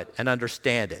know it and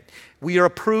understand it. We are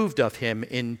approved of Him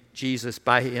in Jesus,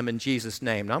 by Him in Jesus'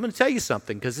 name. Now, I'm going to tell you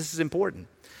something, because this is important.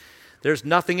 There's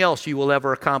nothing else you will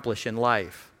ever accomplish in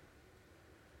life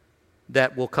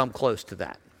that will come close to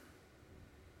that.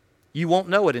 You won't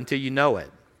know it until you know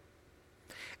it.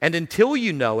 And until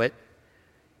you know it,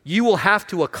 you will have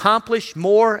to accomplish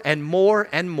more and more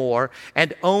and more,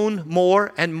 and own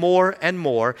more and more and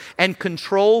more, and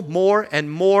control more and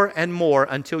more and more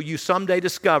until you someday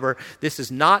discover this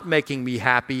is not making me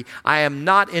happy. I am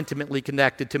not intimately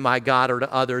connected to my God or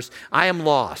to others. I am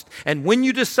lost. And when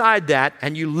you decide that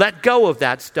and you let go of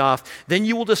that stuff, then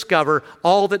you will discover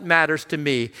all that matters to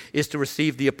me is to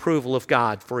receive the approval of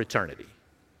God for eternity.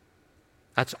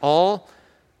 That's all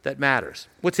that matters.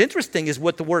 What's interesting is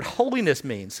what the word holiness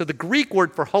means. So the Greek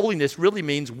word for holiness really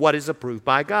means what is approved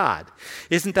by God.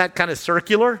 Isn't that kind of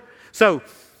circular? So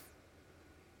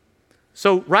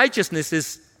righteousness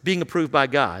is being approved by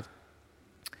God,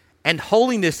 and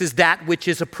holiness is that which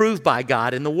is approved by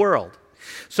God in the world.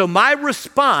 So my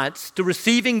response to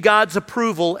receiving God's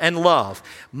approval and love,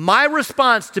 my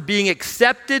response to being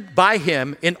accepted by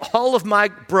Him in all of my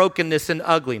brokenness and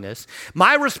ugliness,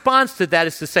 my response to that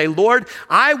is to say, Lord,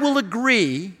 I will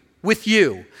agree with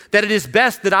you that it is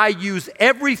best that I use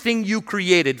everything you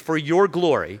created for your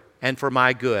glory and for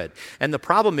my good. And the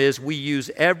problem is we use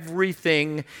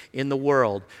everything in the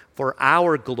world for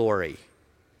our glory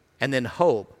and then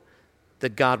hope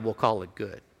that God will call it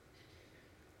good.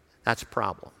 That's a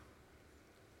problem.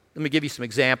 Let me give you some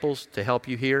examples to help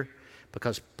you here,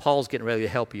 because Paul's getting ready to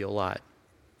help you a lot.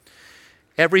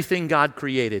 Everything God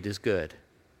created is good.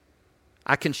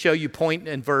 I can show you point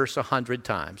and verse 100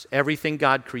 times. Everything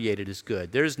God created is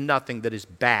good. There's nothing that is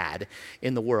bad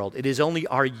in the world. It is only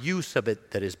our use of it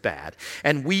that is bad.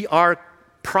 And we are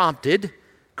prompted,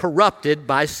 corrupted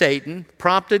by Satan,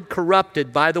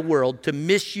 corrupted by the world to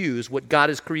misuse what God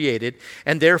has created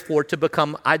and therefore to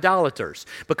become idolaters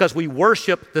because we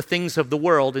worship the things of the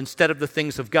world instead of the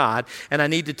things of God. And I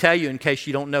need to tell you, in case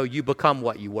you don't know, you become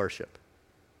what you worship.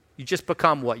 You just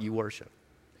become what you worship.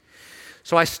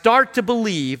 So I start to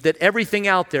believe that everything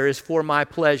out there is for my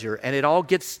pleasure, and it all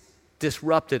gets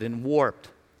disrupted and warped.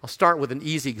 I'll start with an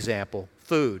easy example,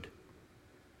 food.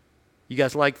 You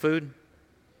guys like food?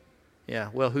 Yeah,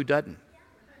 well, who doesn't?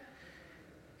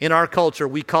 In our culture,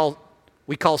 we call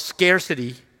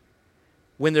scarcity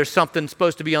when there's something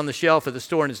supposed to be on the shelf at the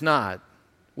store and it's not.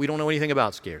 We don't know anything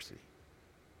about scarcity.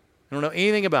 We don't know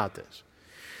anything about this.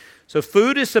 So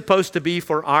food is supposed to be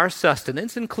for our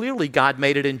sustenance, and clearly God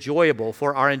made it enjoyable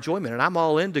for our enjoyment. And I'm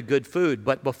all into good food,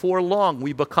 but before long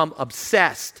we become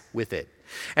obsessed with it,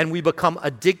 and we become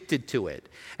addicted to it.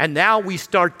 And now we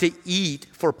start to eat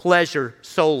for pleasure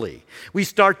solely. We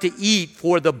start to eat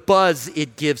for the buzz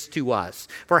it gives to us,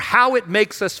 for how it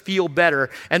makes us feel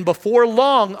better. And before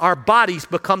long, our bodies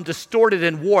become distorted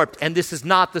and warped, and this is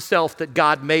not the self that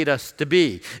God made us to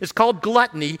be. It's called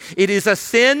gluttony. It is a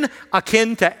sin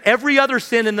akin to every other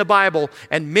sin in the Bible,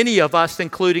 and many of us,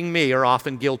 including me, are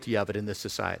often guilty of it in this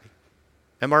society.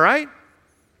 Am I right?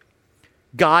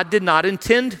 God did not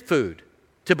intend food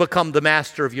to become the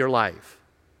master of your life.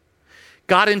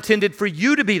 God intended for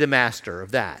you to be the master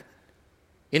of that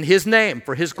in His name,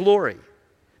 for His glory,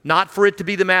 not for it to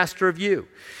be the master of you.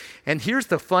 And here's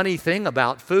the funny thing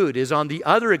about food is on the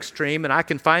other extreme, and I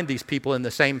can find these people in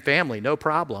the same family, no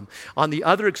problem. On the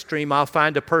other extreme, I'll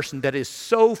find a person that is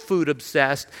so food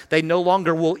obsessed, they no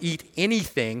longer will eat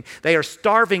anything. They are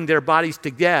starving their bodies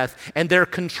to death, and their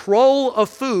control of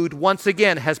food, once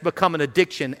again, has become an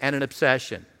addiction and an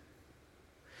obsession.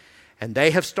 And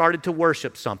they have started to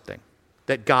worship something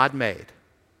that God made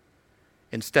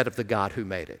instead of the God who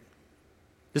made it.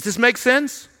 Does this make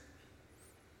sense?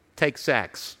 Take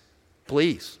sex,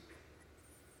 please.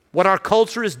 What our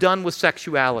culture has done with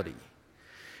sexuality.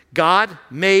 God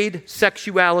made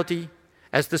sexuality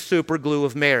as the super glue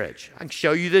of marriage. I can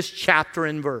show you this chapter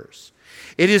and verse.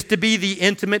 It is to be the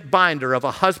intimate binder of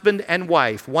a husband and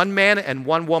wife, one man and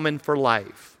one woman for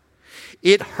life.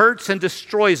 It hurts and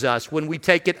destroys us when we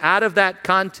take it out of that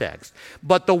context.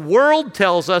 But the world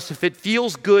tells us if it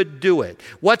feels good, do it.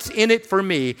 What's in it for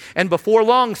me? And before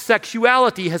long,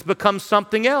 sexuality has become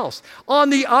something else. On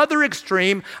the other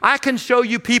extreme, I can show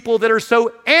you people that are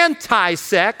so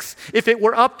anti-sex, if it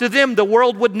were up to them, the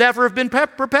world would never have been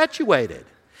perpetuated.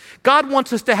 God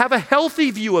wants us to have a healthy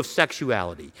view of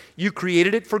sexuality. You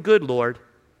created it for good, Lord,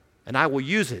 and I will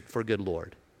use it for good,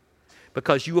 Lord,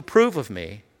 because you approve of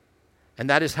me. And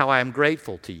that is how I am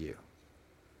grateful to you.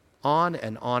 On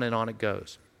and on and on it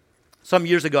goes. Some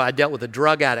years ago, I dealt with a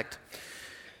drug addict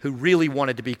who really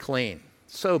wanted to be clean.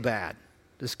 So bad.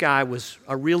 This guy was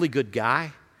a really good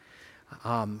guy.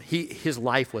 His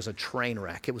life was a train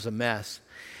wreck. It was a mess.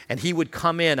 And he would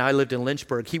come in. I lived in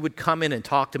Lynchburg. He would come in and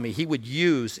talk to me. He would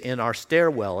use in our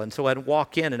stairwell. And so I'd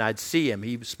walk in and I'd see him.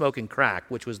 He was smoking crack,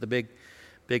 which was the big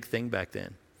thing back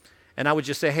then. And I would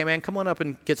just say, hey, man, come on up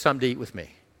and get something to eat with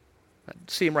me.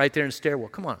 I'd see him right there in the stairwell.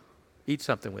 Come on, eat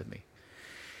something with me.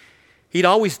 He'd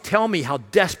always tell me how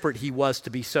desperate he was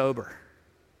to be sober.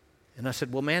 And I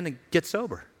said, well, man, then get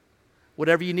sober.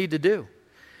 Whatever you need to do.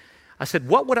 I said,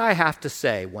 what would I have to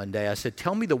say one day? I said,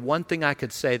 tell me the one thing I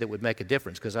could say that would make a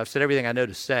difference, because I've said everything I know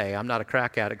to say. I'm not a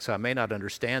crack addict, so I may not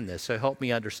understand this, so help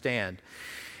me understand.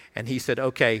 And he said,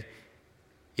 okay,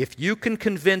 if you can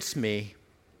convince me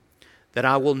that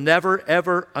I will never,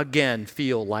 ever again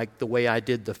feel like the way I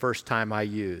did the first time I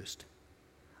used,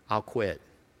 I'll quit.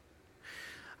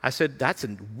 I said, that's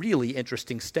a really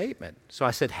interesting statement. So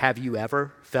I said, have you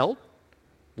ever felt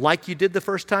like you did the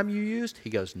first time you used? He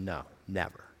goes, no,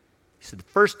 never. He said, the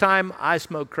first time I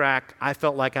smoked crack, I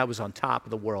felt like I was on top of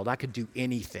the world. I could do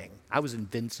anything. I was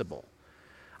invincible.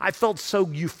 I felt so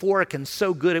euphoric and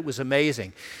so good, it was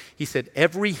amazing. He said,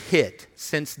 every hit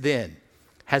since then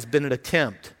has been an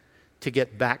attempt to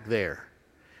get back there.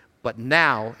 But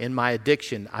now, in my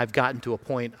addiction, I've gotten to a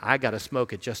point I got to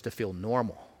smoke it just to feel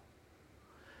normal.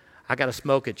 I got to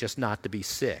smoke it just not to be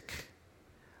sick.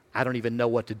 I don't even know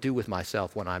what to do with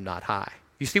myself when I'm not high.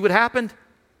 You see what happened?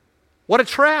 What a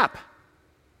trap.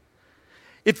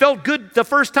 It felt good the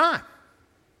first time.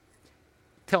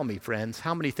 Tell me, friends,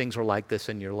 how many things are like this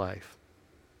in your life?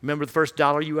 Remember the first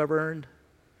dollar you ever earned?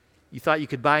 You thought you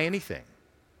could buy anything.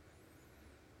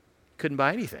 Couldn't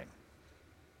buy anything.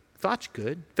 Thought you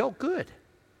could. Felt good.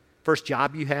 First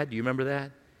job you had, do you remember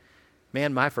that?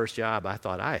 Man, my first job, I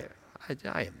thought, I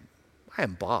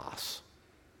am boss.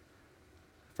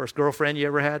 First girlfriend you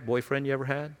ever had, boyfriend you ever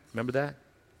had, remember that?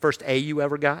 First A you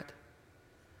ever got?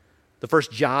 The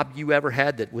first job you ever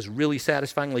had that was really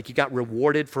satisfying, like you got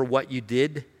rewarded for what you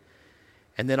did,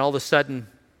 and then all of a sudden,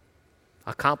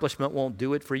 accomplishment won't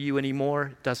do it for you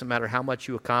anymore. It doesn't matter how much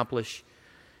you accomplish,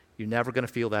 you're never going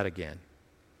to feel that again.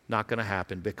 Not going to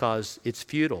happen because it's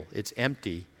futile, it's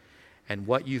empty, and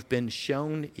what you've been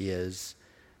shown is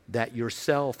that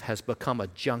yourself has become a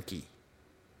junkie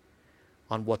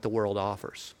on what the world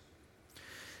offers.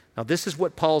 Now, this is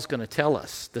what Paul's going to tell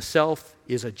us. The self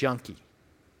is a junkie.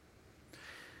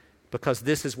 Because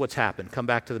this is what's happened. Come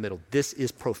back to the middle. This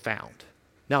is profound.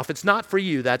 Now, if it's not for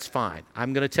you, that's fine.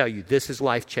 I'm going to tell you, this is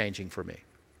life-changing for me.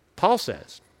 Paul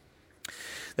says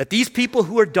that these people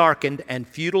who are darkened and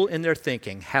futile in their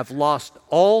thinking have lost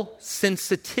all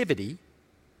sensitivity,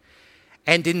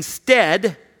 and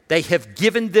instead, they have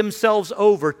given themselves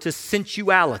over to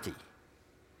sensuality.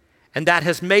 And that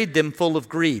has made them full of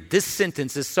greed. This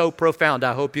sentence is so profound,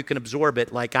 I hope you can absorb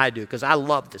it like I do, because I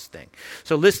love this thing.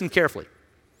 So listen carefully.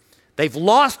 They've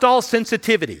lost all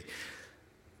sensitivity.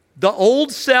 The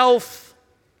old self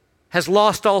has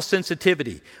lost all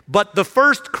sensitivity. But the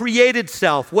first created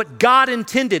self, what God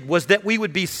intended was that we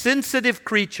would be sensitive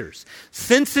creatures,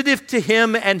 sensitive to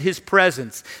Him and His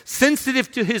presence,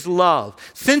 sensitive to His love,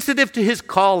 sensitive to His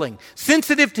calling,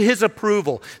 sensitive to His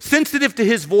approval, sensitive to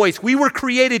His voice. We were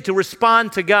created to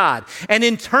respond to God. And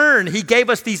in turn, He gave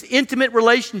us these intimate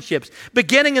relationships,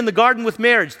 beginning in the garden with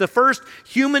marriage. The first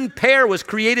human pair was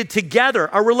created together.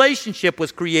 A relationship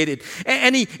was created.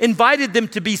 And He invited them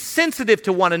to be sensitive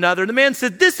to one another. And the man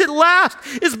said, this at last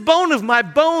is bone of my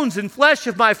bones and flesh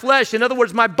of my flesh. In other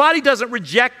words, my body doesn't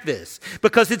reject this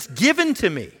because it's given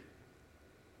to me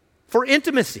for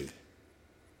intimacy.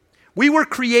 We were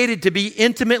created to be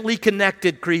intimately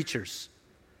connected creatures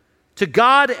to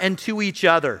God and to each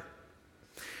other.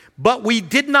 But we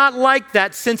did not like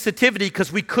that sensitivity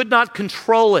because we could not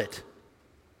control it.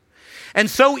 And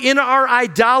so in our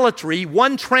idolatry,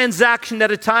 one transaction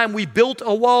at a time, we built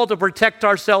a wall to protect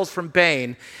ourselves from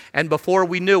pain. And before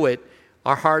we knew it,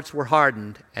 our hearts were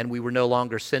hardened and we were no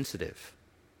longer sensitive.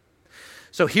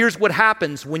 So here's what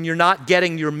happens when you're not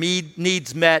getting your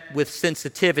needs met with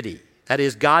sensitivity. That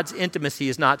is, God's intimacy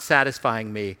is not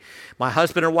satisfying me. My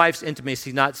husband or wife's intimacy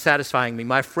is not satisfying me.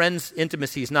 My friend's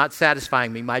intimacy is not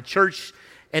satisfying me. My church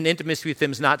and intimacy with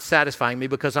them is not satisfying me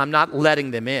because I'm not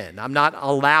letting them in. I'm not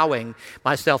allowing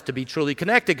myself to be truly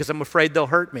connected because I'm afraid they'll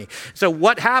hurt me. So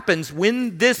what happens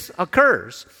when this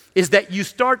occurs is that you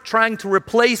start trying to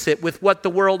replace it with what the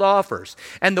world offers.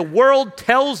 And the world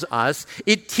tells us,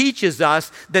 it teaches us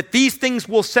that these things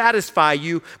will satisfy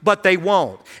you, but they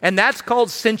won't. And that's called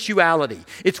sensuality.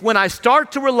 It's when I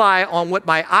start to rely on what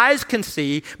my eyes can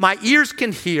see, my ears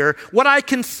can hear, what I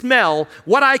can smell,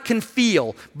 what I can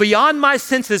feel. Beyond my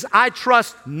senses, I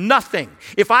trust nothing.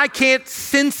 If I can't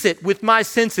sense it with my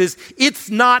senses, it's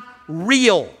not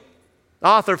real. The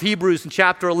author of Hebrews in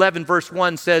chapter 11, verse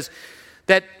 1 says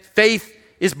that faith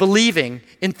is believing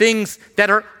in things that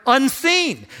are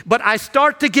unseen. But I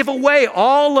start to give away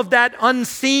all of that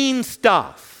unseen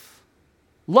stuff.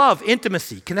 Love,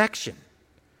 intimacy, connection.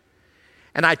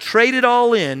 And I trade it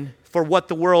all in for what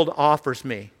the world offers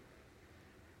me.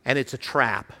 And it's a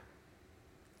trap.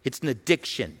 It's an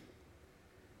addiction.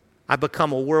 I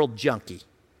become a world junkie.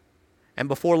 And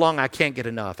before long, I can't get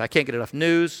enough. I can't get enough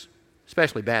news,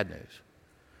 especially bad news.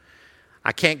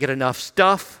 I can't get enough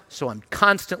stuff, so I'm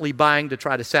constantly buying to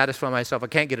try to satisfy myself. I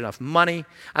can't get enough money.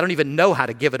 I don't even know how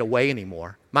to give it away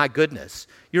anymore. My goodness.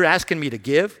 You're asking me to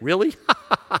give? Really?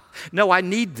 No, I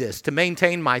need this to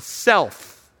maintain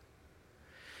myself.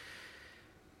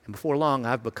 And before long,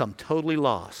 I've become totally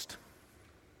lost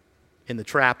in the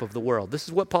trap of the world. This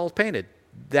is what Paul painted.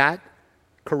 That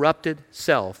corrupted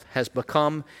self has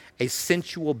become a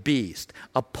sensual beast,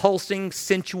 a pulsing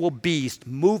sensual beast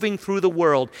moving through the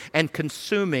world and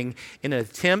consuming in an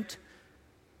attempt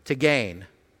to gain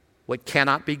what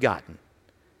cannot be gotten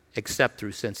except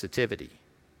through sensitivity.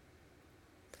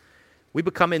 We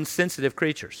become insensitive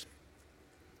creatures.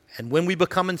 And when we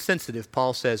become insensitive,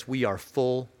 Paul says we are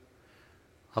full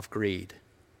of greed.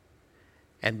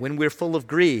 And when we're full of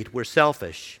greed, we're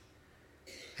selfish.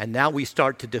 And now we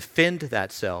start to defend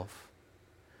that self,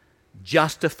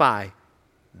 justify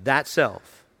that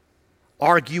self,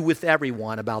 argue with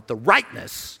everyone about the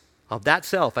rightness of that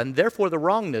self and therefore the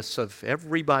wrongness of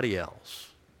everybody else.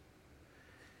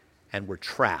 And we're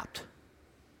trapped.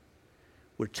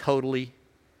 We're totally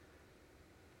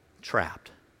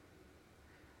trapped.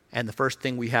 And the first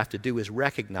thing we have to do is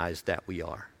recognize that we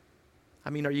are. I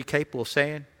mean, are you capable of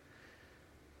saying,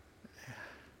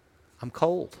 I'm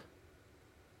cold,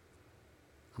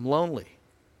 I'm lonely,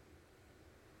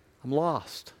 I'm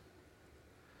lost,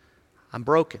 I'm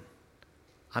broken,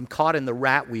 I'm caught in the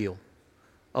rat wheel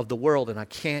of the world and I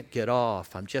can't get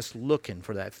off. I'm just looking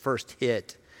for that first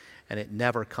hit and it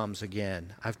never comes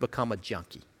again. I've become a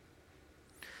junkie.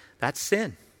 That's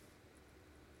sin.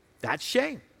 That's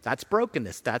shame. That's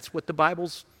brokenness. That's what the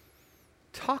Bible's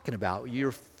talking about.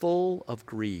 You're full of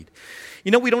greed.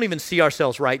 You know, we don't even see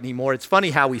ourselves right anymore. It's funny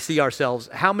how we see ourselves.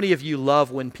 How many of you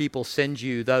love when people send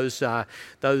you those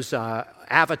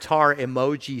avatar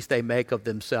emojis they make of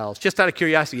themselves? Just out of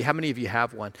curiosity, how many of you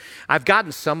have one? I've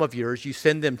gotten some of yours. You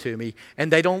send them to me, and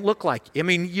they don't look like. I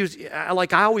mean,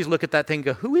 I always look at that thing and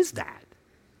go, who is that?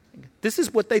 This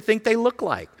is what they think they look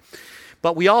like.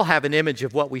 But we all have an image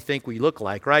of what we think we look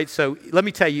like, right? So let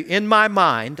me tell you, in my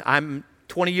mind, I'm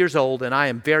 20 years old and I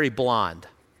am very blonde.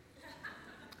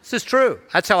 This is true.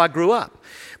 That's how I grew up.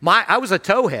 I was a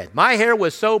towhead. My hair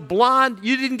was so blonde,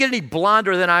 you didn't get any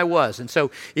blonder than I was. And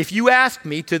so if you ask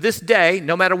me to this day,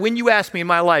 no matter when you ask me in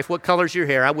my life, what color's your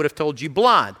hair, I would have told you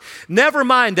blonde. Never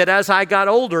mind that as I got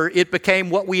older, it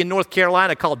became what we in North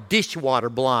Carolina call dishwater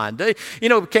blonde. You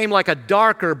know, it became like a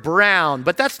darker brown,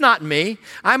 but that's not me.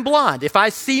 I'm blonde. If I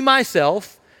see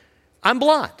myself, I'm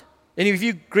blonde. Any of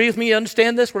you agree with me,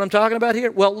 understand this, what I'm talking about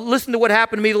here? Well, listen to what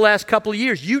happened to me the last couple of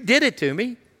years. You did it to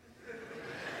me.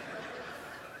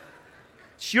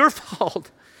 It's your fault.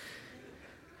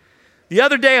 The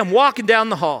other day, I'm walking down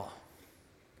the hall,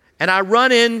 and I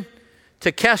run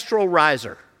into Kestrel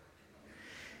Reiser.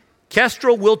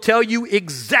 Kestrel will tell you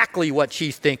exactly what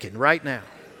she's thinking right now.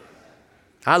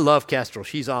 I love Kestrel.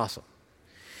 She's awesome.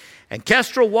 And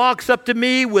Kestrel walks up to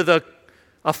me with a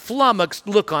flummoxed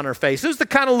look on her face. This is the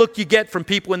kind of look you get from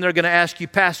people when they're going to ask you,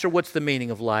 Pastor, what's the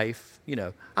meaning of life? You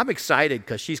know, I'm excited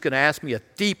because she's going to ask me a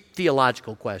deep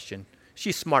theological question.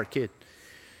 She's a smart kid.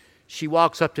 She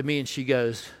walks up to me and she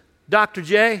goes, Dr.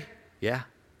 J, yeah,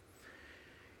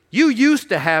 you used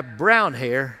to have brown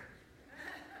hair,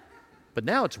 but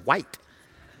now it's white.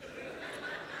 I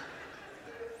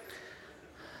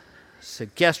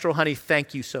said, Kestrel, honey,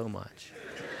 thank you so much.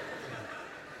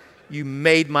 You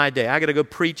made my day. I got to go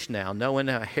preach now, knowing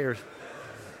how hair's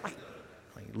white.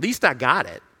 At least I got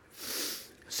it.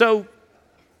 So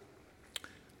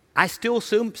I still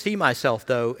see myself,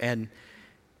 though, and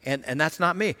that's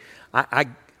not me.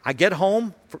 I get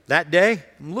home that day.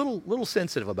 I'm a little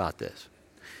sensitive about this.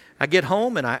 I get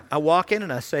home and I walk in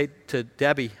and I say to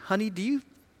Debbie, honey, do you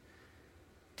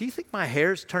think my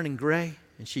hair's turning gray?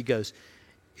 And she goes,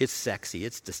 it's sexy.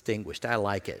 It's distinguished. I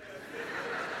like it.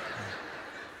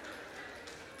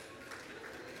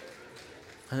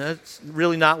 And that's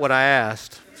really not what I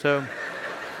asked. So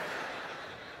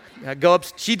I go up.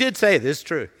 She did say this is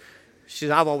true. She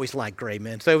said, I've always liked gray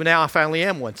men. So now I finally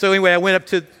am one. So anyway, I went up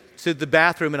to the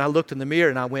bathroom and I looked in the mirror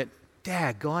and I went,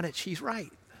 daggone it, she's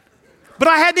right. But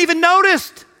I hadn't even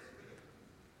noticed.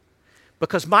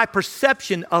 Because my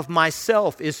perception of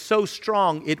myself is so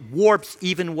strong, it warps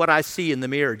even what I see in the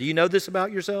mirror. Do you know this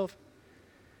about yourself?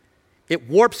 It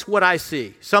warps what I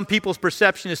see. Some people's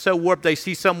perception is so warped, they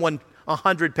see someone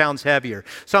 100 pounds heavier.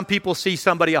 Some people see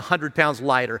somebody 100 pounds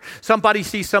lighter. Somebody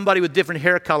sees somebody with different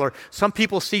hair color. Some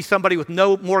people see somebody with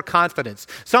no more confidence.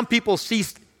 Some people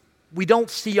we don't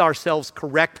see ourselves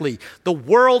correctly. The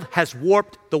world has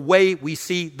warped the way we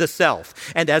see the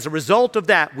self. And as a result of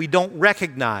that, we don't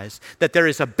recognize that there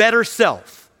is a better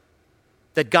self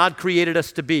that God created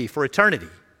us to be for eternity,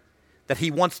 that He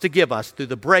wants to give us through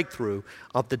the breakthrough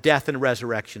of the death and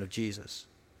resurrection of Jesus.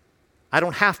 I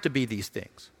don't have to be these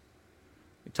things.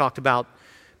 We talked about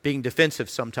being defensive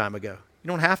some time ago. You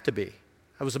don't have to be.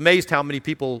 I was amazed how many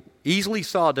people easily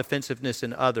saw defensiveness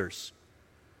in others,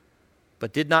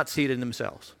 but did not see it in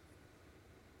themselves.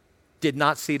 Did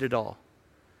not see it at all.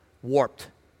 Warped.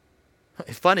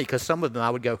 It's funny because some of them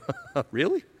I would go,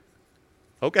 really?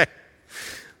 Okay,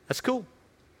 that's cool.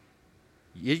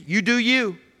 You do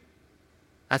you.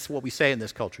 That's what we say in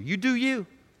this culture. You do you.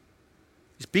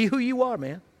 Just be who you are,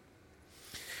 man.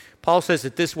 Paul says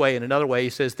it this way. In another way,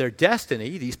 he says their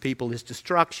destiny, these people, is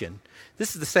destruction.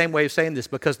 This is the same way of saying this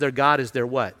because their God is their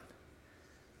what?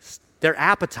 Their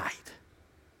appetite.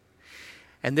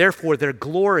 And therefore, their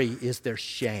glory is their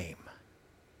shame.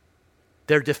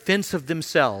 Their defense of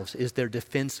themselves is their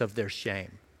defense of their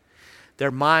shame. Their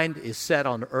mind is set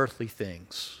on earthly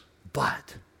things.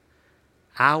 But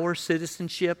our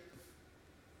citizenship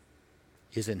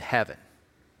is in heaven.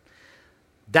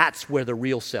 That's where the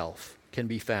real self can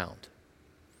be found.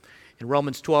 In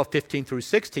Romans 12:15 through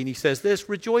 16, he says this,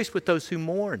 rejoice with those who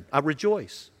mourn.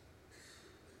 Rejoice.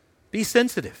 Be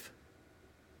sensitive,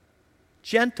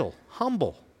 gentle,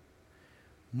 humble.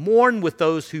 Mourn with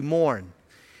those who mourn.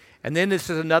 And then this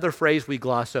is another phrase we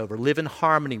gloss over, live in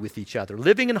harmony with each other.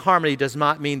 Living in harmony does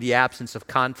not mean the absence of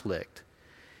conflict.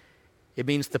 It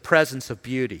means the presence of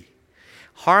beauty.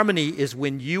 Harmony is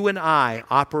when you and I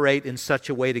operate in such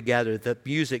a way together, the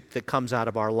music that comes out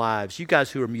of our lives. You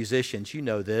guys who are musicians, you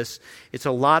know this. It's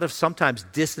a lot of sometimes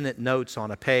dissonant notes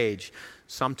on a page,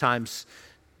 sometimes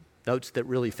notes that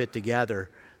really fit together.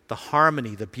 The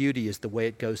harmony, the beauty is the way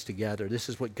it goes together. This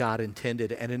is what God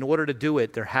intended. And in order to do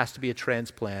it, there has to be a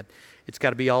transplant. It's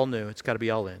got to be all new. It's got to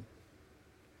be all in. You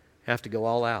have to go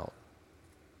all out.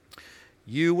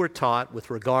 You were taught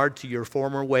with regard to your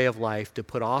former way of life to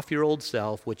put off your old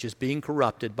self, which is being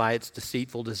corrupted by its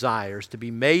deceitful desires, to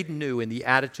be made new in the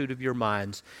attitude of your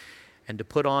minds, and to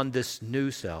put on this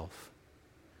new self,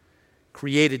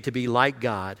 created to be like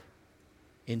God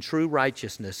in true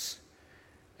righteousness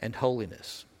and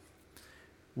holiness.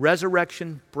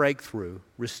 Resurrection breakthrough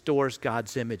restores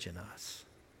God's image in us.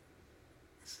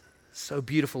 It's so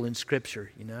beautiful in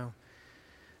Scripture, you know.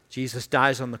 Jesus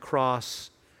dies on the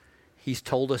cross. He's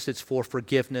told us it's for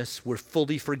forgiveness. We're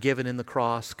fully forgiven in the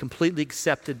cross, completely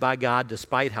accepted by God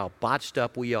despite how botched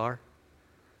up we are.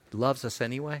 He loves us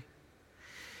anyway.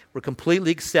 We're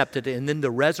completely accepted, and then the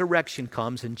resurrection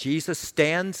comes, and Jesus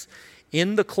stands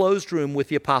in the closed room with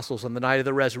the apostles on the night of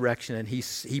the resurrection, and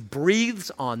he breathes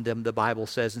on them, the Bible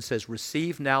says, and says,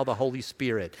 receive now the Holy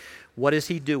Spirit. What is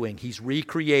he doing? He's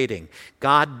recreating.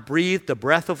 God breathed the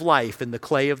breath of life in the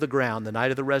clay of the ground. The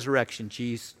night of the resurrection,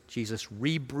 Jesus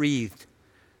rebreathed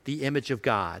the image of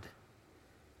God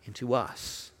into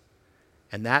us.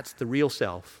 And that's the real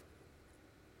self.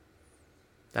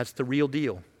 That's the real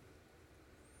deal,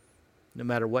 no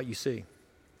matter what you see.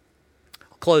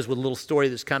 Close with a little story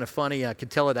that's kind of funny. I can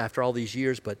tell it after all these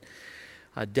years, but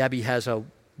Debbie has a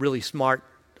really smart,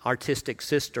 artistic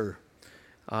sister.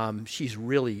 She's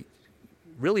really,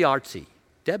 really artsy.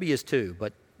 Debbie is too,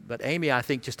 but Amy, I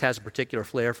think, just has a particular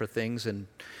flair for things, and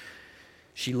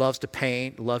she loves to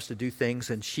paint, loves to do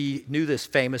things, and she knew this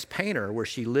famous painter where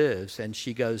she lives, and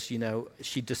she goes, you know,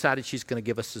 she decided she's going to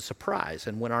give us a surprise.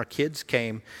 And when our kids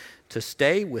came to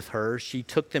stay with her, she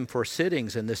took them for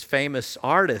sittings, and this famous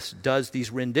artist does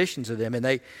these renditions of them,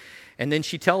 and then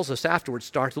she tells us afterwards,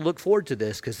 start to look forward to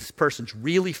this because this person's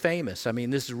really famous. I mean,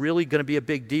 this is really going to be a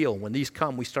big deal. When these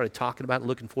come, we started talking about it,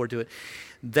 looking forward to it.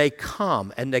 They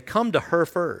come, and they come to her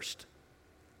first.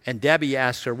 And Debbie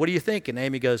asks her, what do you think? And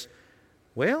Amy goes,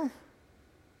 well,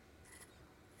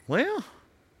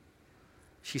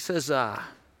 she says,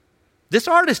 this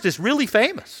artist is really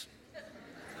famous.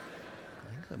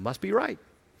 It must be right.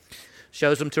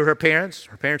 Shows them to her parents.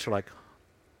 Her parents are like,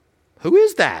 who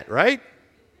is that, right?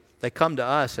 They come to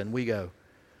us and we go,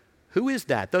 who is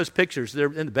that? Those pictures,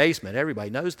 they're in the basement. Everybody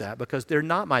knows that because they're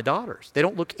not my daughters. They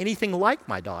don't look anything like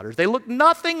my daughters. They look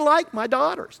nothing like my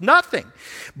daughters. Nothing.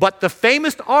 But the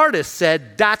famous artist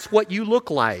said, that's what you look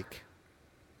like.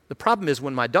 The problem is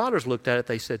when my daughters looked at it,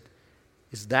 they said,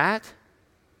 is that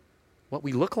what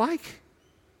we look like?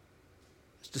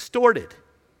 It's distorted.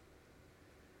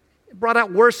 It brought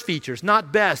out worse features,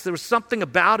 not best. There was something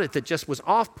about it that just was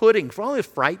off-putting, probably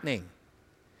frightening.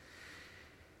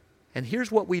 And here's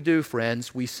what we do,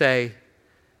 friends. We say,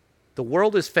 the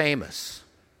world is famous.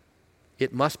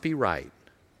 It must be right.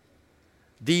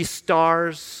 These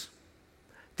stars,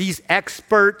 these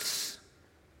experts,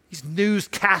 these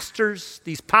newscasters,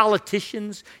 these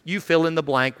politicians, you fill in the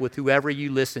blank with whoever you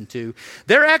listen to.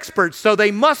 They're experts, so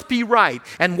they must be right.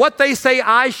 And what they say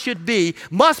I should be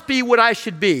must be what I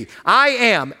should be. I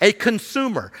am a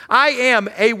consumer. I am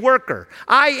a worker.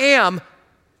 I am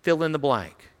fill in the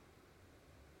blank.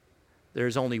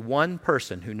 There's only one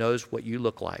person who knows what you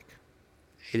look like.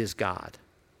 It is God.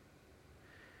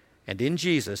 And in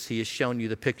Jesus, He has shown you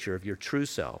the picture of your true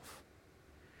self.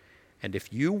 And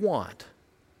if you want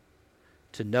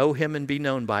to know Him and be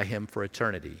known by Him for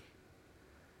eternity,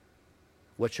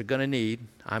 what you're going to need,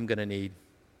 I'm going to need,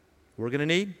 we're going to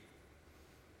need,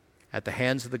 at the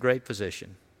hands of the great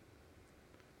physician,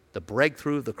 the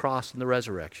breakthrough of the cross and the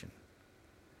resurrection,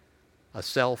 a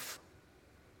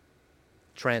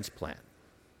self-transplant.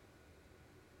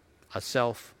 A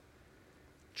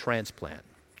self-transplant.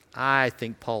 I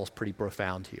think Paul's pretty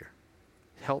profound here.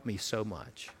 Help me so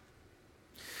much.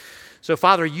 So,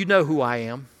 Father, you know who I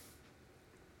am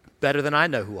better than I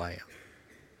know who I am.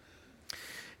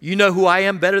 You know who I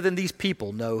am better than these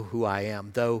people know who I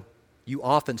am, though you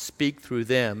often speak through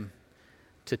them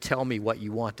to tell me what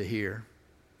you want to hear.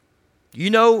 You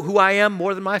know who I am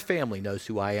more than my family knows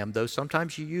who I am, though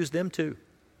sometimes you use them too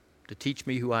to teach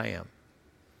me who I am.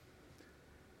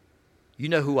 You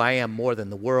know who I am more than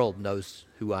the world knows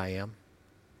who I am.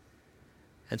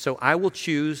 And so I will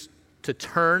choose to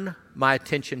turn my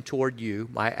attention toward you,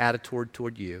 my attitude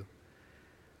toward you,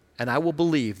 and I will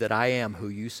believe that I am who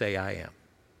you say I am.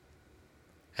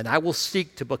 And I will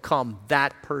seek to become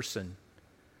that person,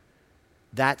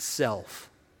 that self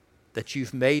that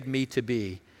you've made me to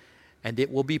be. And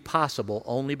it will be possible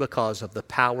only because of the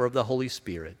power of the Holy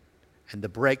Spirit and the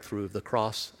breakthrough of the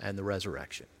cross and the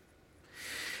resurrection.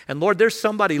 And Lord, there's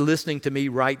somebody listening to me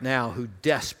right now who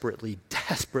desperately,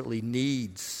 desperately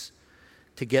needs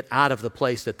to get out of the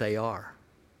place that they are.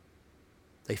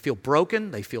 They feel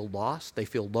broken, they feel lost, they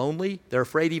feel lonely, they're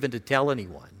afraid even to tell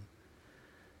anyone.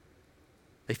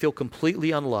 They feel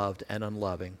completely unloved and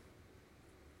unloving.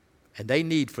 And they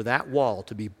need for that wall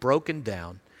to be broken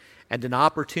down and an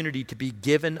opportunity to be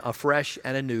given afresh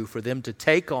and anew for them to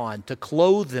take on, to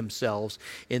clothe themselves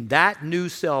in that new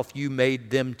self you made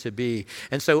them to be.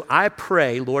 And so I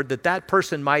pray, Lord, that that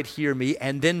person might hear me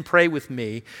and then pray with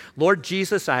me. Lord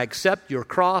Jesus, I accept your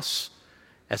cross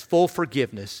as full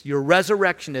forgiveness, your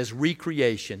resurrection as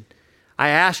recreation. I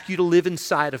ask you to live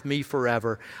inside of me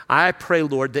forever. I pray,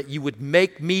 Lord, that you would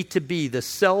make me to be the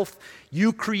self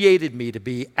you created me to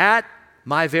be at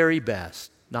my very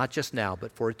best. Not just now,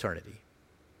 but for eternity.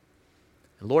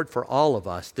 And Lord, for all of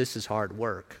us, this is hard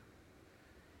work.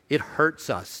 It hurts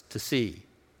us to see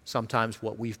sometimes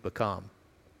what we've become.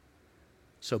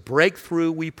 So break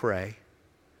through, we pray,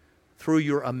 through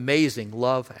your amazing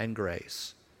love and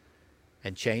grace,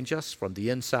 and change us from the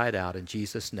inside out in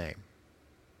Jesus' name.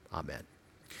 Amen.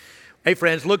 Hey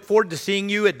friends, look forward to seeing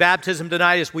you at baptism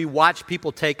tonight as we watch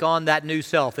people take on that new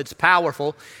self. It's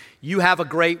powerful. You have a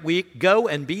great week. Go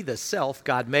and be the self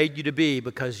God made you to be,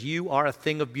 because you are a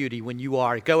thing of beauty when you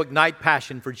are. Go ignite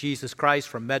passion for Jesus Christ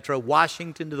from Metro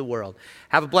Washington to the world.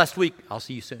 Have a blessed week. I'll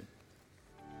see you soon.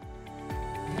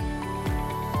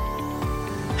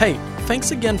 Hey,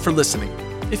 thanks again for listening.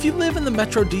 If you live in the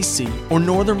Metro DC or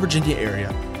Northern Virginia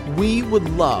area, we would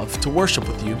love to worship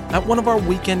with you at one of our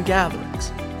weekend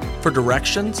gatherings. For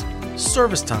directions,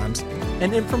 service times,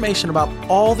 and information about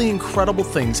all the incredible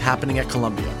things happening at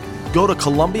Columbia, go to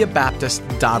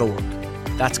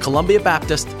columbiabaptist.org. That's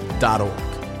columbiabaptist.org.